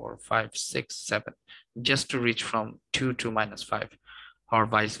 3, 4, 5, 6, 7, just to reach from 2 to -5, or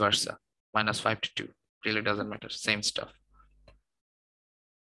vice versa, -5 to 2. Really doesn't matter. Same stuff.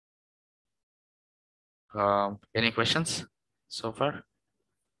 Any questions so far?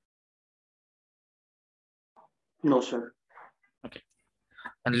 No, sir. Okay.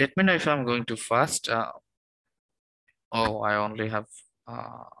 And let me know if I'm going too fast. Oh, I only have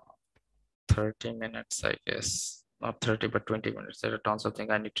 30 minutes, I guess. Not 30, but 20 minutes. There are tons of things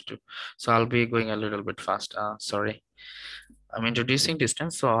I need to do. So I'll be going a little bit fast. Sorry. I'm introducing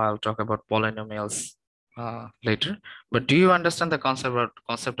distance, so I'll talk about polynomials later. But do you understand the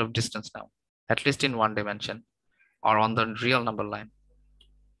concept of distance now? At least in 1 dimension or on the real number line?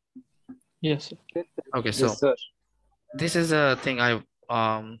 Yes, sir. Okay, so this is a thing I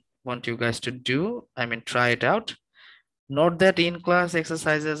want you guys to do. I mean, try it out. Note that in-class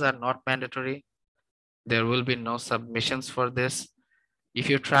exercises are not mandatory. There will be no submissions for this. If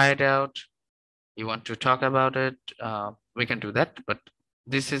you try it out, you want to talk about it, we can do that. But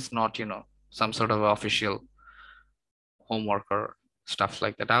this is not, some sort of official homework or stuff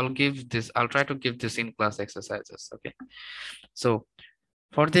like that. I'll try to give this in-class exercises. Okay. So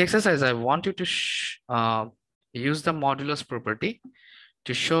for the exercise, I want you to use the modulus property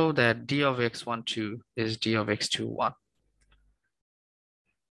to show that d of x12 is d of x21.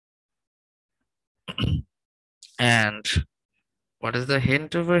 And what is the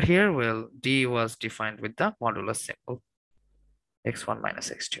hint over here? Well, d was defined with the modulus symbol, x1 minus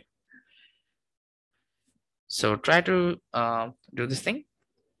x2. So try to do this thing,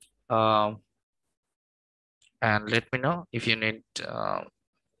 and let me know if you need,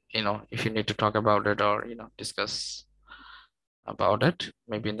 if you need to talk about it or discuss about it.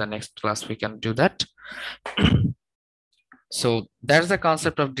 Maybe in the next class we can do that. So that's the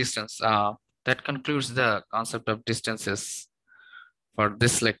concept of distance. That concludes the concept of distances for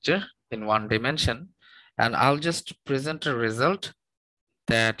this lecture in 1 dimension. And I'll just present a result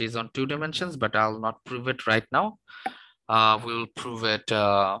that is on 2 dimensions, but I'll not prove it right now. We'll prove it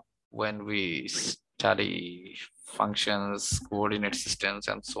when we study functions, coordinate systems,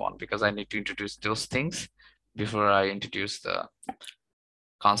 and so on, because I need to introduce those things before I introduce the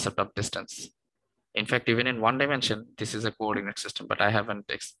concept of distance. In fact, even in 1 dimension, this is a coordinate system, but I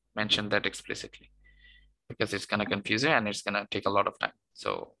haven't mentioned that explicitly because it's going to confuse you and it's going to take a lot of time.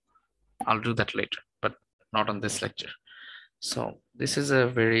 So I'll do that later, but not on this lecture. So this is a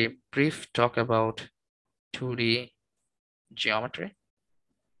very brief talk about 2D geometry.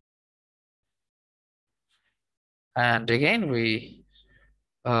 And again, we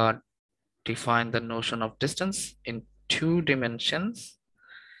define the notion of distance in 2 dimensions.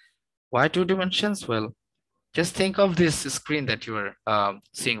 Why 2 dimensions? Well, just think of this screen that you are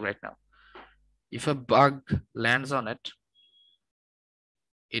seeing right now. If a bug lands on it,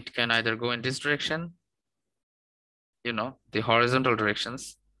 it can either go in this direction, the horizontal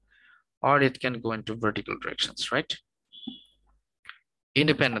directions, or it can go into vertical directions, right?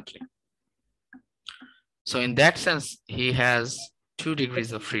 Independently. So in that sense, he has 2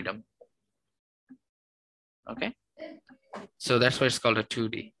 degrees of freedom. Okay. So that's why it's called a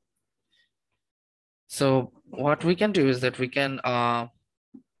 2D. So what we can do is that we can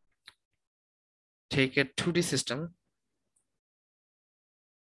take a 2D system.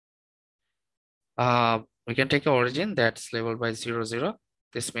 We can take an origin that's labeled by 0, 0.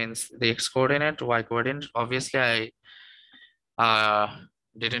 This means the x coordinate, y coordinate. Obviously, I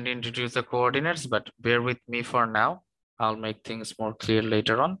didn't introduce the coordinates, but bear with me for now. I'll make things more clear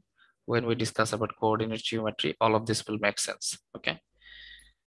later on. When we discuss about coordinate geometry, all of this will make sense. Okay.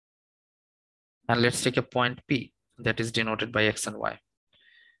 And let's take a point P that is denoted by x and y.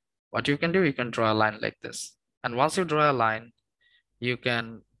 What you can do, you can draw a line like this. And once you draw a line, you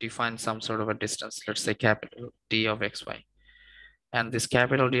can define some sort of a distance. Let's say capital D of xy. And this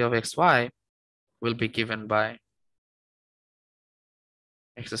capital D of xy will be given by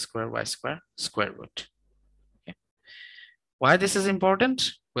x square, y square, square root. Okay. Why this is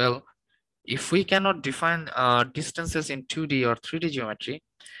important? Well, if we cannot define distances in 2D or 3D geometry,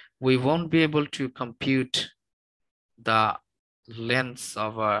 we won't be able to compute the lengths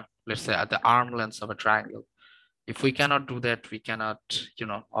of a let's say at the arm length of a triangle. If we cannot do that, we cannot,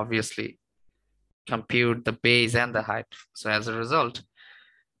 obviously compute the base and the height. So as a result,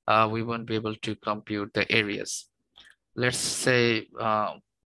 we won't be able to compute the areas. Let's say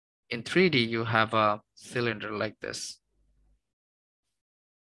in 3D, you have a cylinder like this.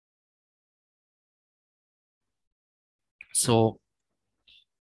 So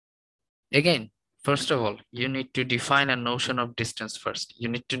again, first of all, you need to define a notion of distance first. You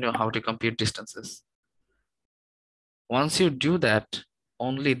need to know how to compute distances. Once you do that,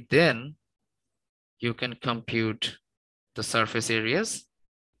 only then you can compute the surface areas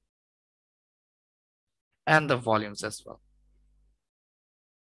and the volumes as well.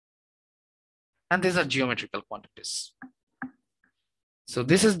 And these are geometrical quantities. So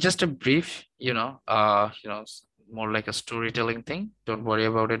this is just a brief, more like a storytelling thing. Don't worry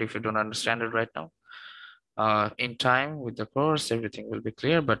about it if you don't understand it right now. In time with the course, everything will be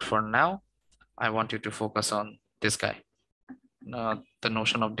clear. But for now, I want you to focus on this guy, the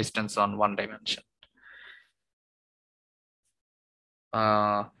notion of distance on one dimension.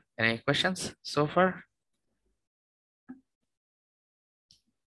 Any questions so far?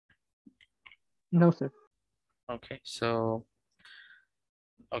 No, sir. Okay, so,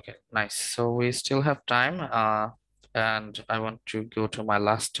 okay, nice. So we still have time, and I want to go to my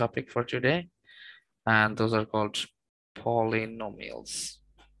last topic for today, and those are called polynomials.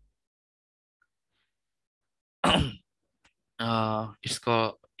 It's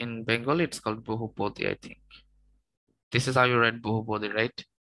called, in Bengali, it's called Bahupodi, I think. This is how you write Bahupodi, right?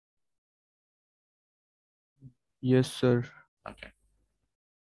 Yes, sir. Okay.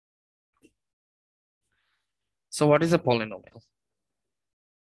 So what is a polynomial?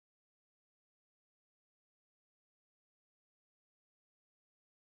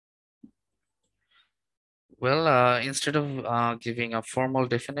 Well, instead of giving a formal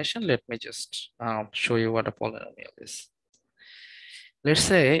definition, let me just show you what a polynomial is. Let's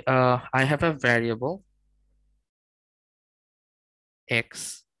say I have a variable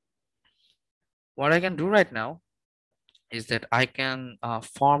x. What I can do right now is that I can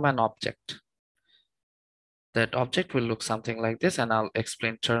form an object. That object will look something like this, and I'll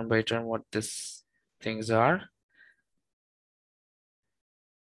explain term by term what these things are.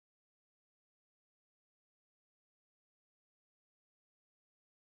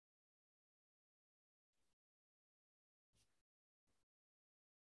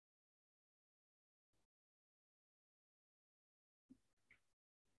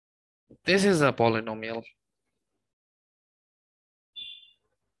 This is a polynomial.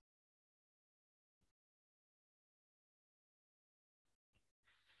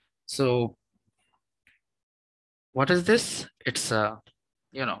 So what is this? It's a,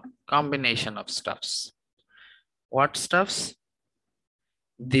 combination of stuffs. What stuffs?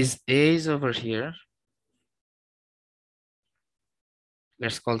 These A's over here,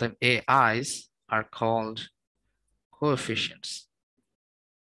 let's call them AIs, are called coefficients.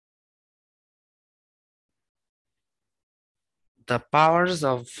 The powers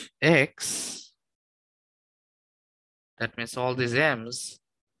of x, that means all these m's,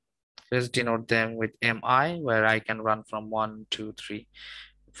 let's denote them with mi, where I can run from 1, 2, 3.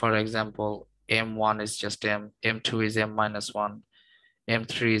 For example, m1 is just m, m2 is m minus 1,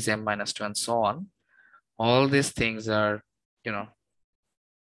 m3 is m minus 2, and so on. All these things are,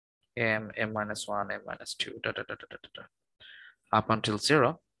 m minus 1, m minus 2, up until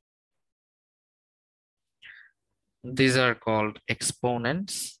 0. These are called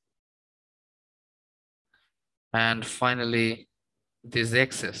exponents. And finally, these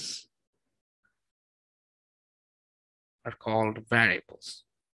x's are called variables.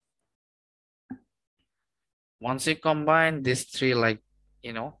 Once you combine these three, like,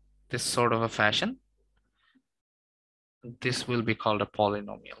 this sort of a fashion, this will be called a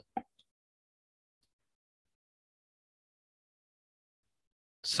polynomial.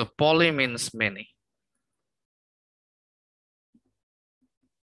 So poly means many.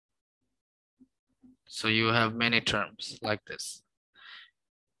 So you have many terms like this.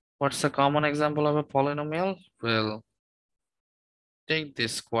 What's a common example of a polynomial? Well, take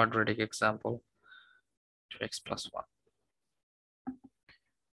this quadratic example, 2x plus 1.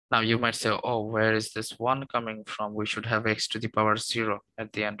 Now you might say, oh, where is this 1 coming from? We should have x to the power 0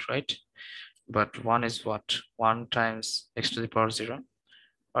 at the end, right? But 1 is what? 1 times x to the power 0.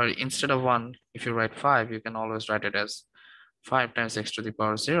 Or instead of 1, if you write 5, you can always write it as 5 times x to the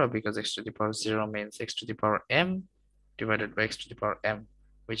power 0, because x to the power 0 means x to the power m divided by x to the power m,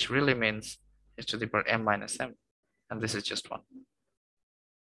 which really means x to the power m minus m. And this is just 1.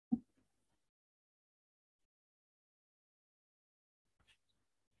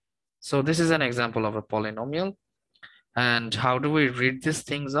 So this is an example of a polynomial. And how do we read these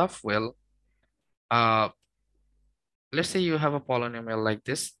things off? Well, let's say you have a polynomial like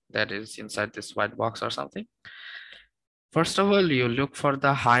this that is inside this white box or something. First of all, you look for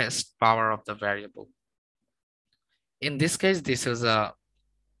the highest power of the variable. In this case, this is a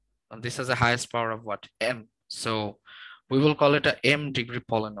highest power of what? M. So we will call it a M degree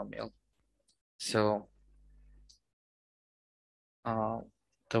polynomial. So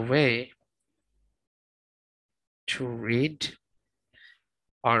the way to read,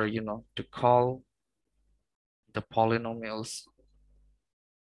 or to call the polynomials,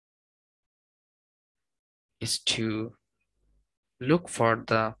 is to look for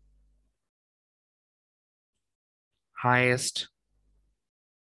the highest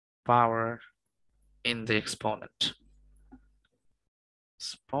power in the exponent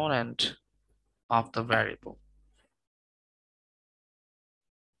of the variable.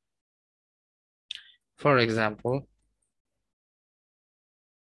 For example,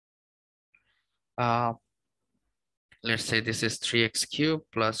 let's say this is 3x cubed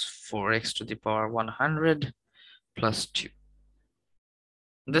plus 4x to the power 100 plus 2.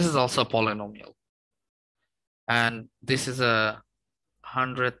 This is also a polynomial. And this is a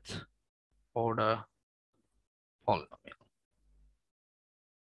 100th order polynomial.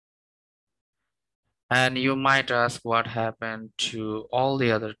 And you might ask what happened to all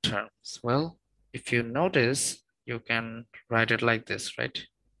the other terms. Well, if you notice, you can write it like this, right?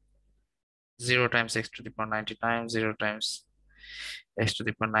 0 times x to the power 99, 0 times x to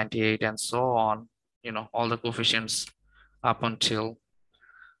the power 98, and so on. All the coefficients up until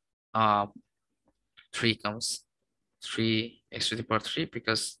 3 comes, 3 x to the power 3,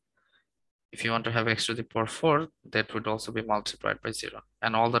 because if you want to have x to the power 4, that would also be multiplied by 0.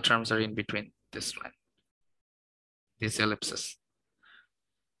 And all the terms are in between this line, these ellipses.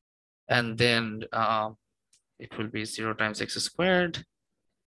 And then it will be 0 times x squared,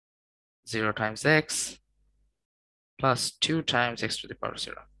 0 times x, plus 2 times x to the power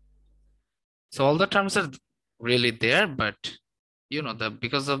 0. So all the terms are really there, but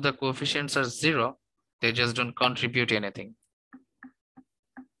because of the coefficients are 0, they just don't contribute anything.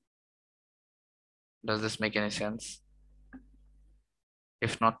 Does this make any sense?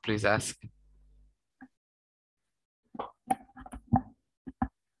 If not, please ask.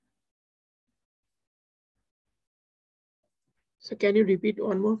 So can you repeat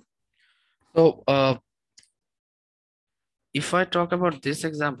one more? So if I talk about this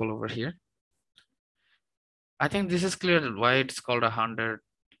example over here, I think this is clear why it's called a 100th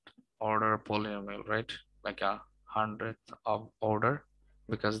order polynomial, right? Like a 100th of order,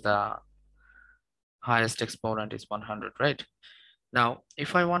 because the highest exponent is 100, right? Now,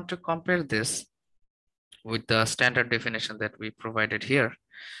 if I want to compare this with the standard definition that we provided here,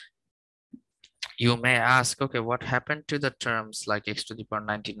 you may ask, okay, what happened to the terms like x to the power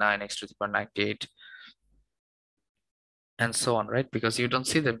 99, x to the power 98, and so on, right? Because you don't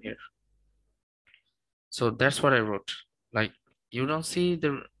see them here. So that's what I wrote. Like, you don't see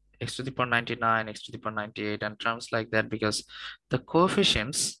the x to the power 99, x to the power 98, and terms like that because the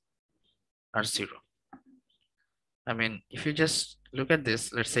coefficients are 0. I mean, if you just look at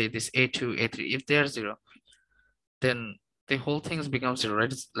this, let's say this a2, a3, if they are 0, then the whole thing becomes 0,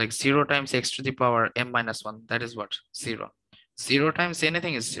 right? It's like 0 times x to the power m minus 1, that is what? 0. 0 times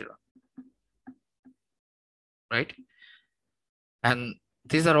anything is 0, right? And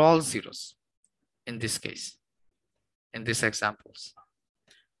these are all zeros in this case, in these examples.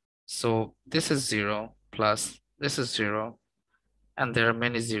 So this is 0 plus this is 0, and there are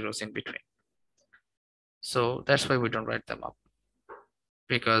many zeros in between. So that's why we don't write them up,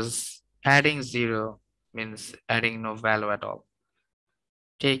 because adding 0 means adding no value at all.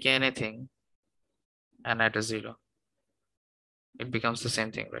 Take anything and add a 0. It becomes the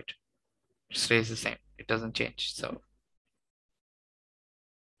same thing, right? It stays the same. It doesn't change. So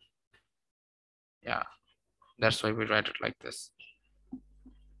yeah, that's why we write it like this.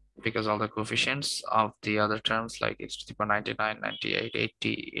 Because all the coefficients of the other terms like x to the power 99, 98,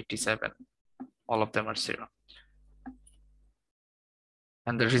 80, 87, all of them are 0.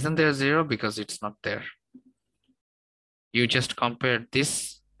 And the reason they're 0, because it's not there. You just compare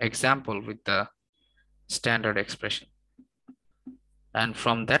this example with the standard expression. And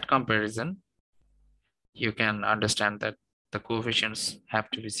from that comparison, you can understand that the coefficients have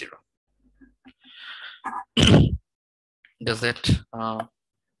to be 0. Does that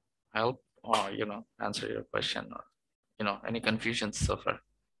help, or answer your question, or any confusions so far?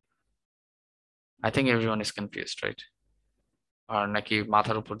 I think everyone is confused, right? Or naki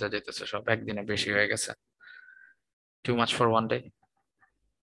mathar upor দিয়ে যাইতেছে সব একদিনে বেশি হয়ে গেছে? Too much for one day?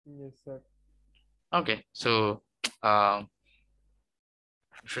 Yes, sir. Okay, so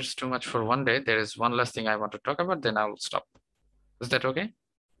if it's too much for one day, there is one last thing I want to talk about, then I will stop. Is that okay?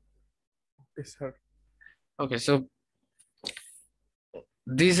 Okay, sir. Okay, so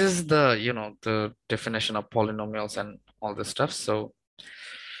this is the, the definition of polynomials and all this stuff. So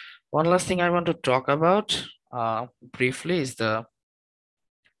one last thing I want to talk about briefly is the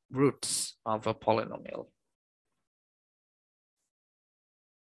roots of a polynomial.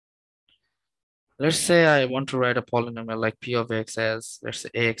 Let's say I want to write a polynomial like p of x as, let's say,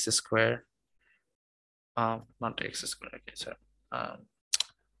 ax square. Not x square, okay, so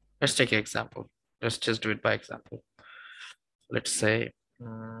let's take an example. Let's just do it by example. Let's say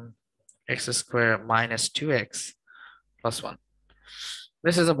x square minus 2x plus 1.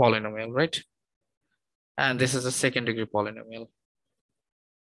 This is a polynomial, right? And this is a second degree polynomial.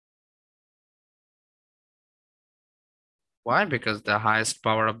 Why? Because the highest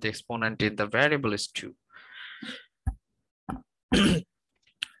power of the exponent in the variable is 2.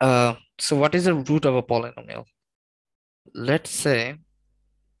 So what is the root of a polynomial? Let's say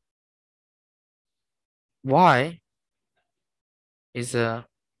y is a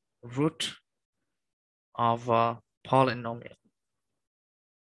root of a polynomial.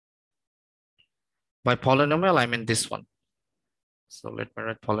 By polynomial, I mean this one. So let me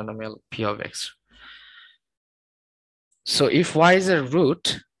write polynomial p of x. So if y is a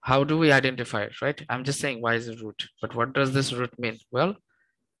root, how do we identify it, right? I'm just saying y is a root, but what does this root mean? Well,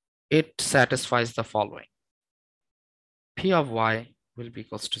 it satisfies the following. P of y will be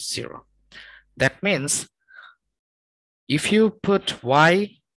equals to 0. That means if you put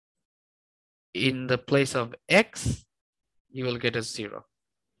y in the place of x, you will get a 0.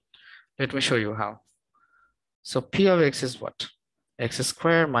 Let me show you how. So p of x is what? X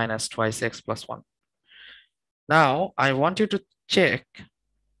squared minus twice x plus 1. Now I want you to check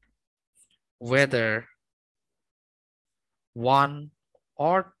whether 1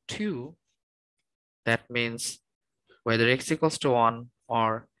 or 2, that means whether x equals to 1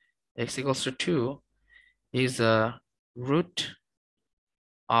 or x equals to 2 is a root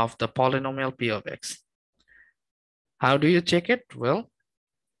of the polynomial p of x. How do you check it? Well,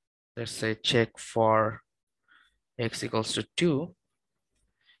 let's say check for x equals to 2.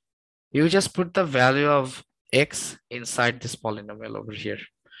 You just put the value of x inside this polynomial over here.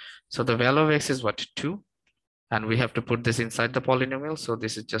 So the value of x is what? 2. And we have to put this inside the polynomial. So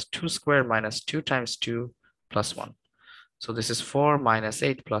this is just 2 squared minus 2 times 2 plus 1. So this is 4 minus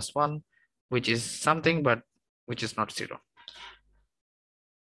 8 plus 1, which is something, but which is not 0.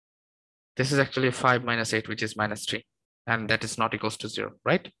 This is actually 5 minus 8, which is minus 3. And that is not equals to 0,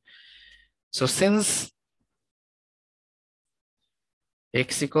 right? So since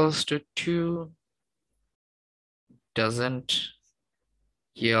x equals to 2 doesn't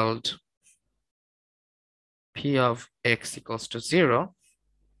yield p of x equals to 0,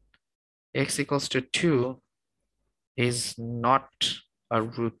 x equals to 2 is not a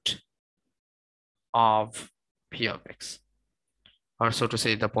root of p of x, or so to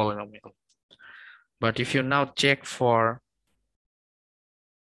say the polynomial. But if you now check for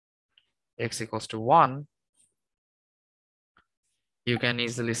x equals to 1, you can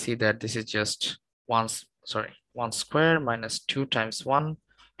easily see that this is just 1 square minus 2 times 1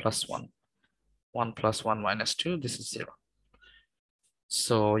 plus 1. 1 plus 1 minus 2, this is 0.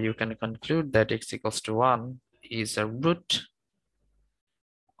 So you can conclude that x equals to 1 is a root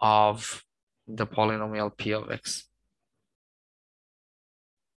of the polynomial p of x.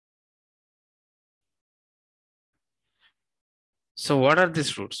 So what are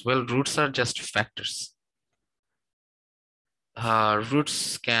these roots? Well, roots are just factors.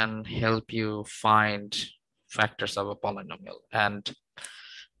 Roots can help you find factors of a polynomial, and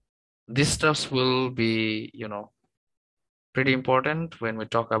these stuffs will be, pretty important when we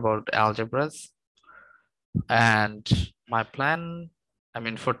talk about algebras. And my plan,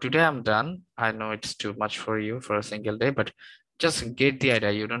 for today I'm done. I know it's too much for you for a single day, but just get the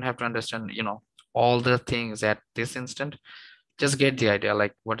idea. You don't have to understand, all the things at this instant. Just get the idea,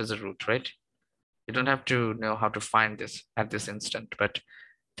 like what is a root, right? You don't have to know how to find this at this instant, but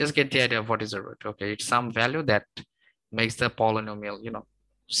just get the idea of what is a root. Okay, it's some value that makes the polynomial,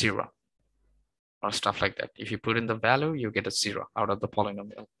 0 or stuff like that. If you put in the value, you get a 0 out of the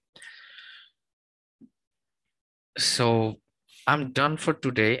polynomial. So I'm done for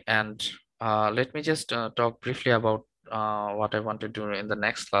today, and let me just talk briefly about what I want to do in the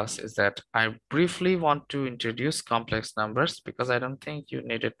next class. Is that I briefly want to introduce complex numbers, because I don't think you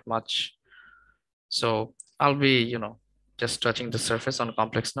need it much. So I'll be, just touching the surface on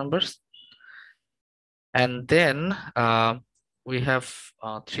complex numbers. And then we have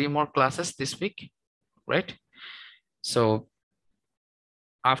 3 more classes this week, right? So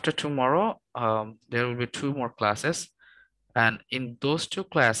after tomorrow, there will be 2 more classes, and in those 2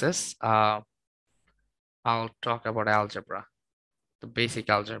 classes, I'll talk about algebra, the basic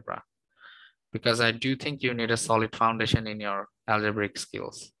algebra, because I do think you need a solid foundation in your algebraic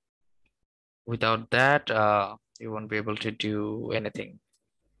skills. Without that, you won't be able to do anything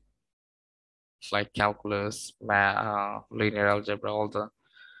like calculus, linear algebra, all the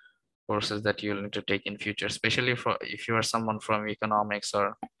courses that you'll need to take in future, especially for if you are someone from economics,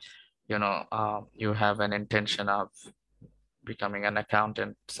 or you have an intention of becoming an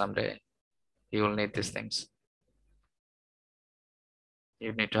accountant someday. You will need these things.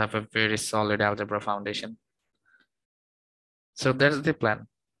 You need to have a very solid algebra foundation. So that's the plan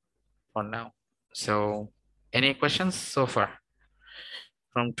for now. So any questions so far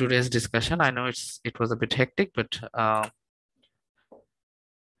from today's discussion? I know it was a bit hectic, but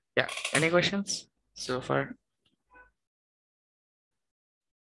yeah, any questions so far?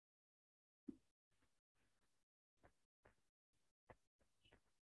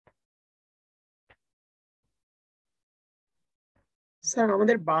 Sir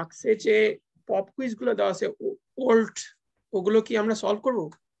আমাদের বাক্সে যে pop quiz গুলো দেওয়া আছে old, ওগুলো কি আমরা solve করব?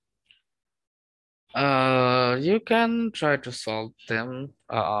 You can try to solve them.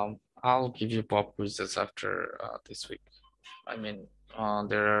 I'll give you pop quizzes after this week. I mean,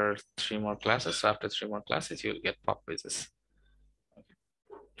 there are 3 more classes. So after 3 more classes, you'll get pop quizzes.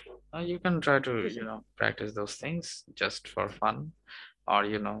 You can try to, practice those things just for fun, or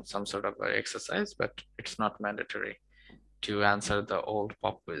some sort of exercise, but it's not mandatory to answer the old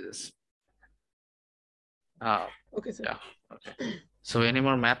pop quizzes. Okay, sir. Yeah. Okay. So any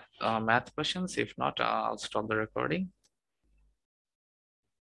more math questions? If not, I'll stop the recording.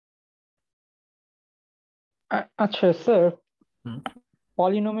 আচ্ছা sir,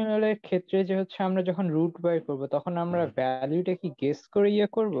 পলিনোমিয়ালের ক্ষেত্রে যে হচ্ছে আমরা যখন root by করব তখন আমরা ভ্যালুটা কি গেস করে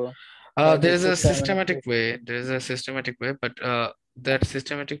করব? There's a systematic way. There's a systematic way, but that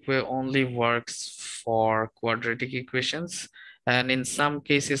systematic way only works for quadratic equations and in some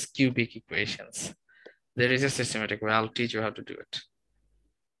cases cubic equations. There is a systematic way. I'll teach you how to do it.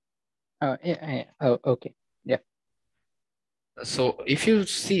 Oh, okay. Yeah. So if you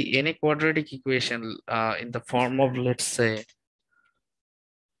see any quadratic equation in the form of, let's say,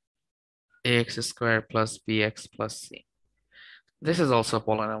 ax squared plus bx plus c, this is also a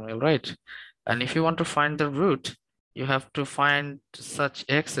polynomial, right? And if you want to find the root, you have to find such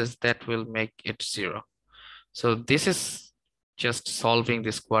x's that will make it 0. So this is just solving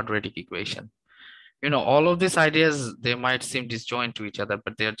this quadratic equation. All of these ideas, they might seem disjoint to each other,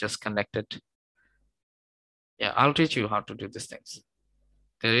 but they're just connected. Yeah, I'll teach you how to do these things.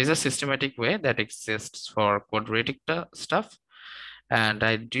 There is a systematic way that exists for quadratic stuff. And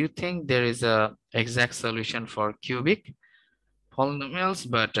I do think there is a exact solution for cubic polynomials,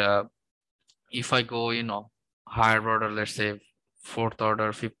 but if I go, higher order, let's say 4th order,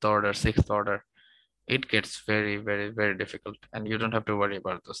 5th order, 6th order, it gets very, very, very difficult, and you don't have to worry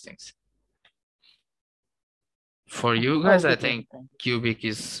about those things. For you guys, I think cubic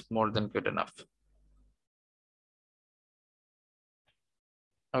is more than good enough.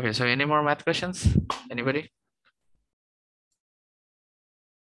 Okay, so any more math questions? Anybody?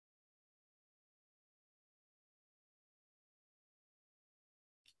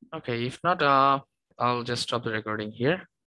 Okay, if not, I'll just stop the recording here.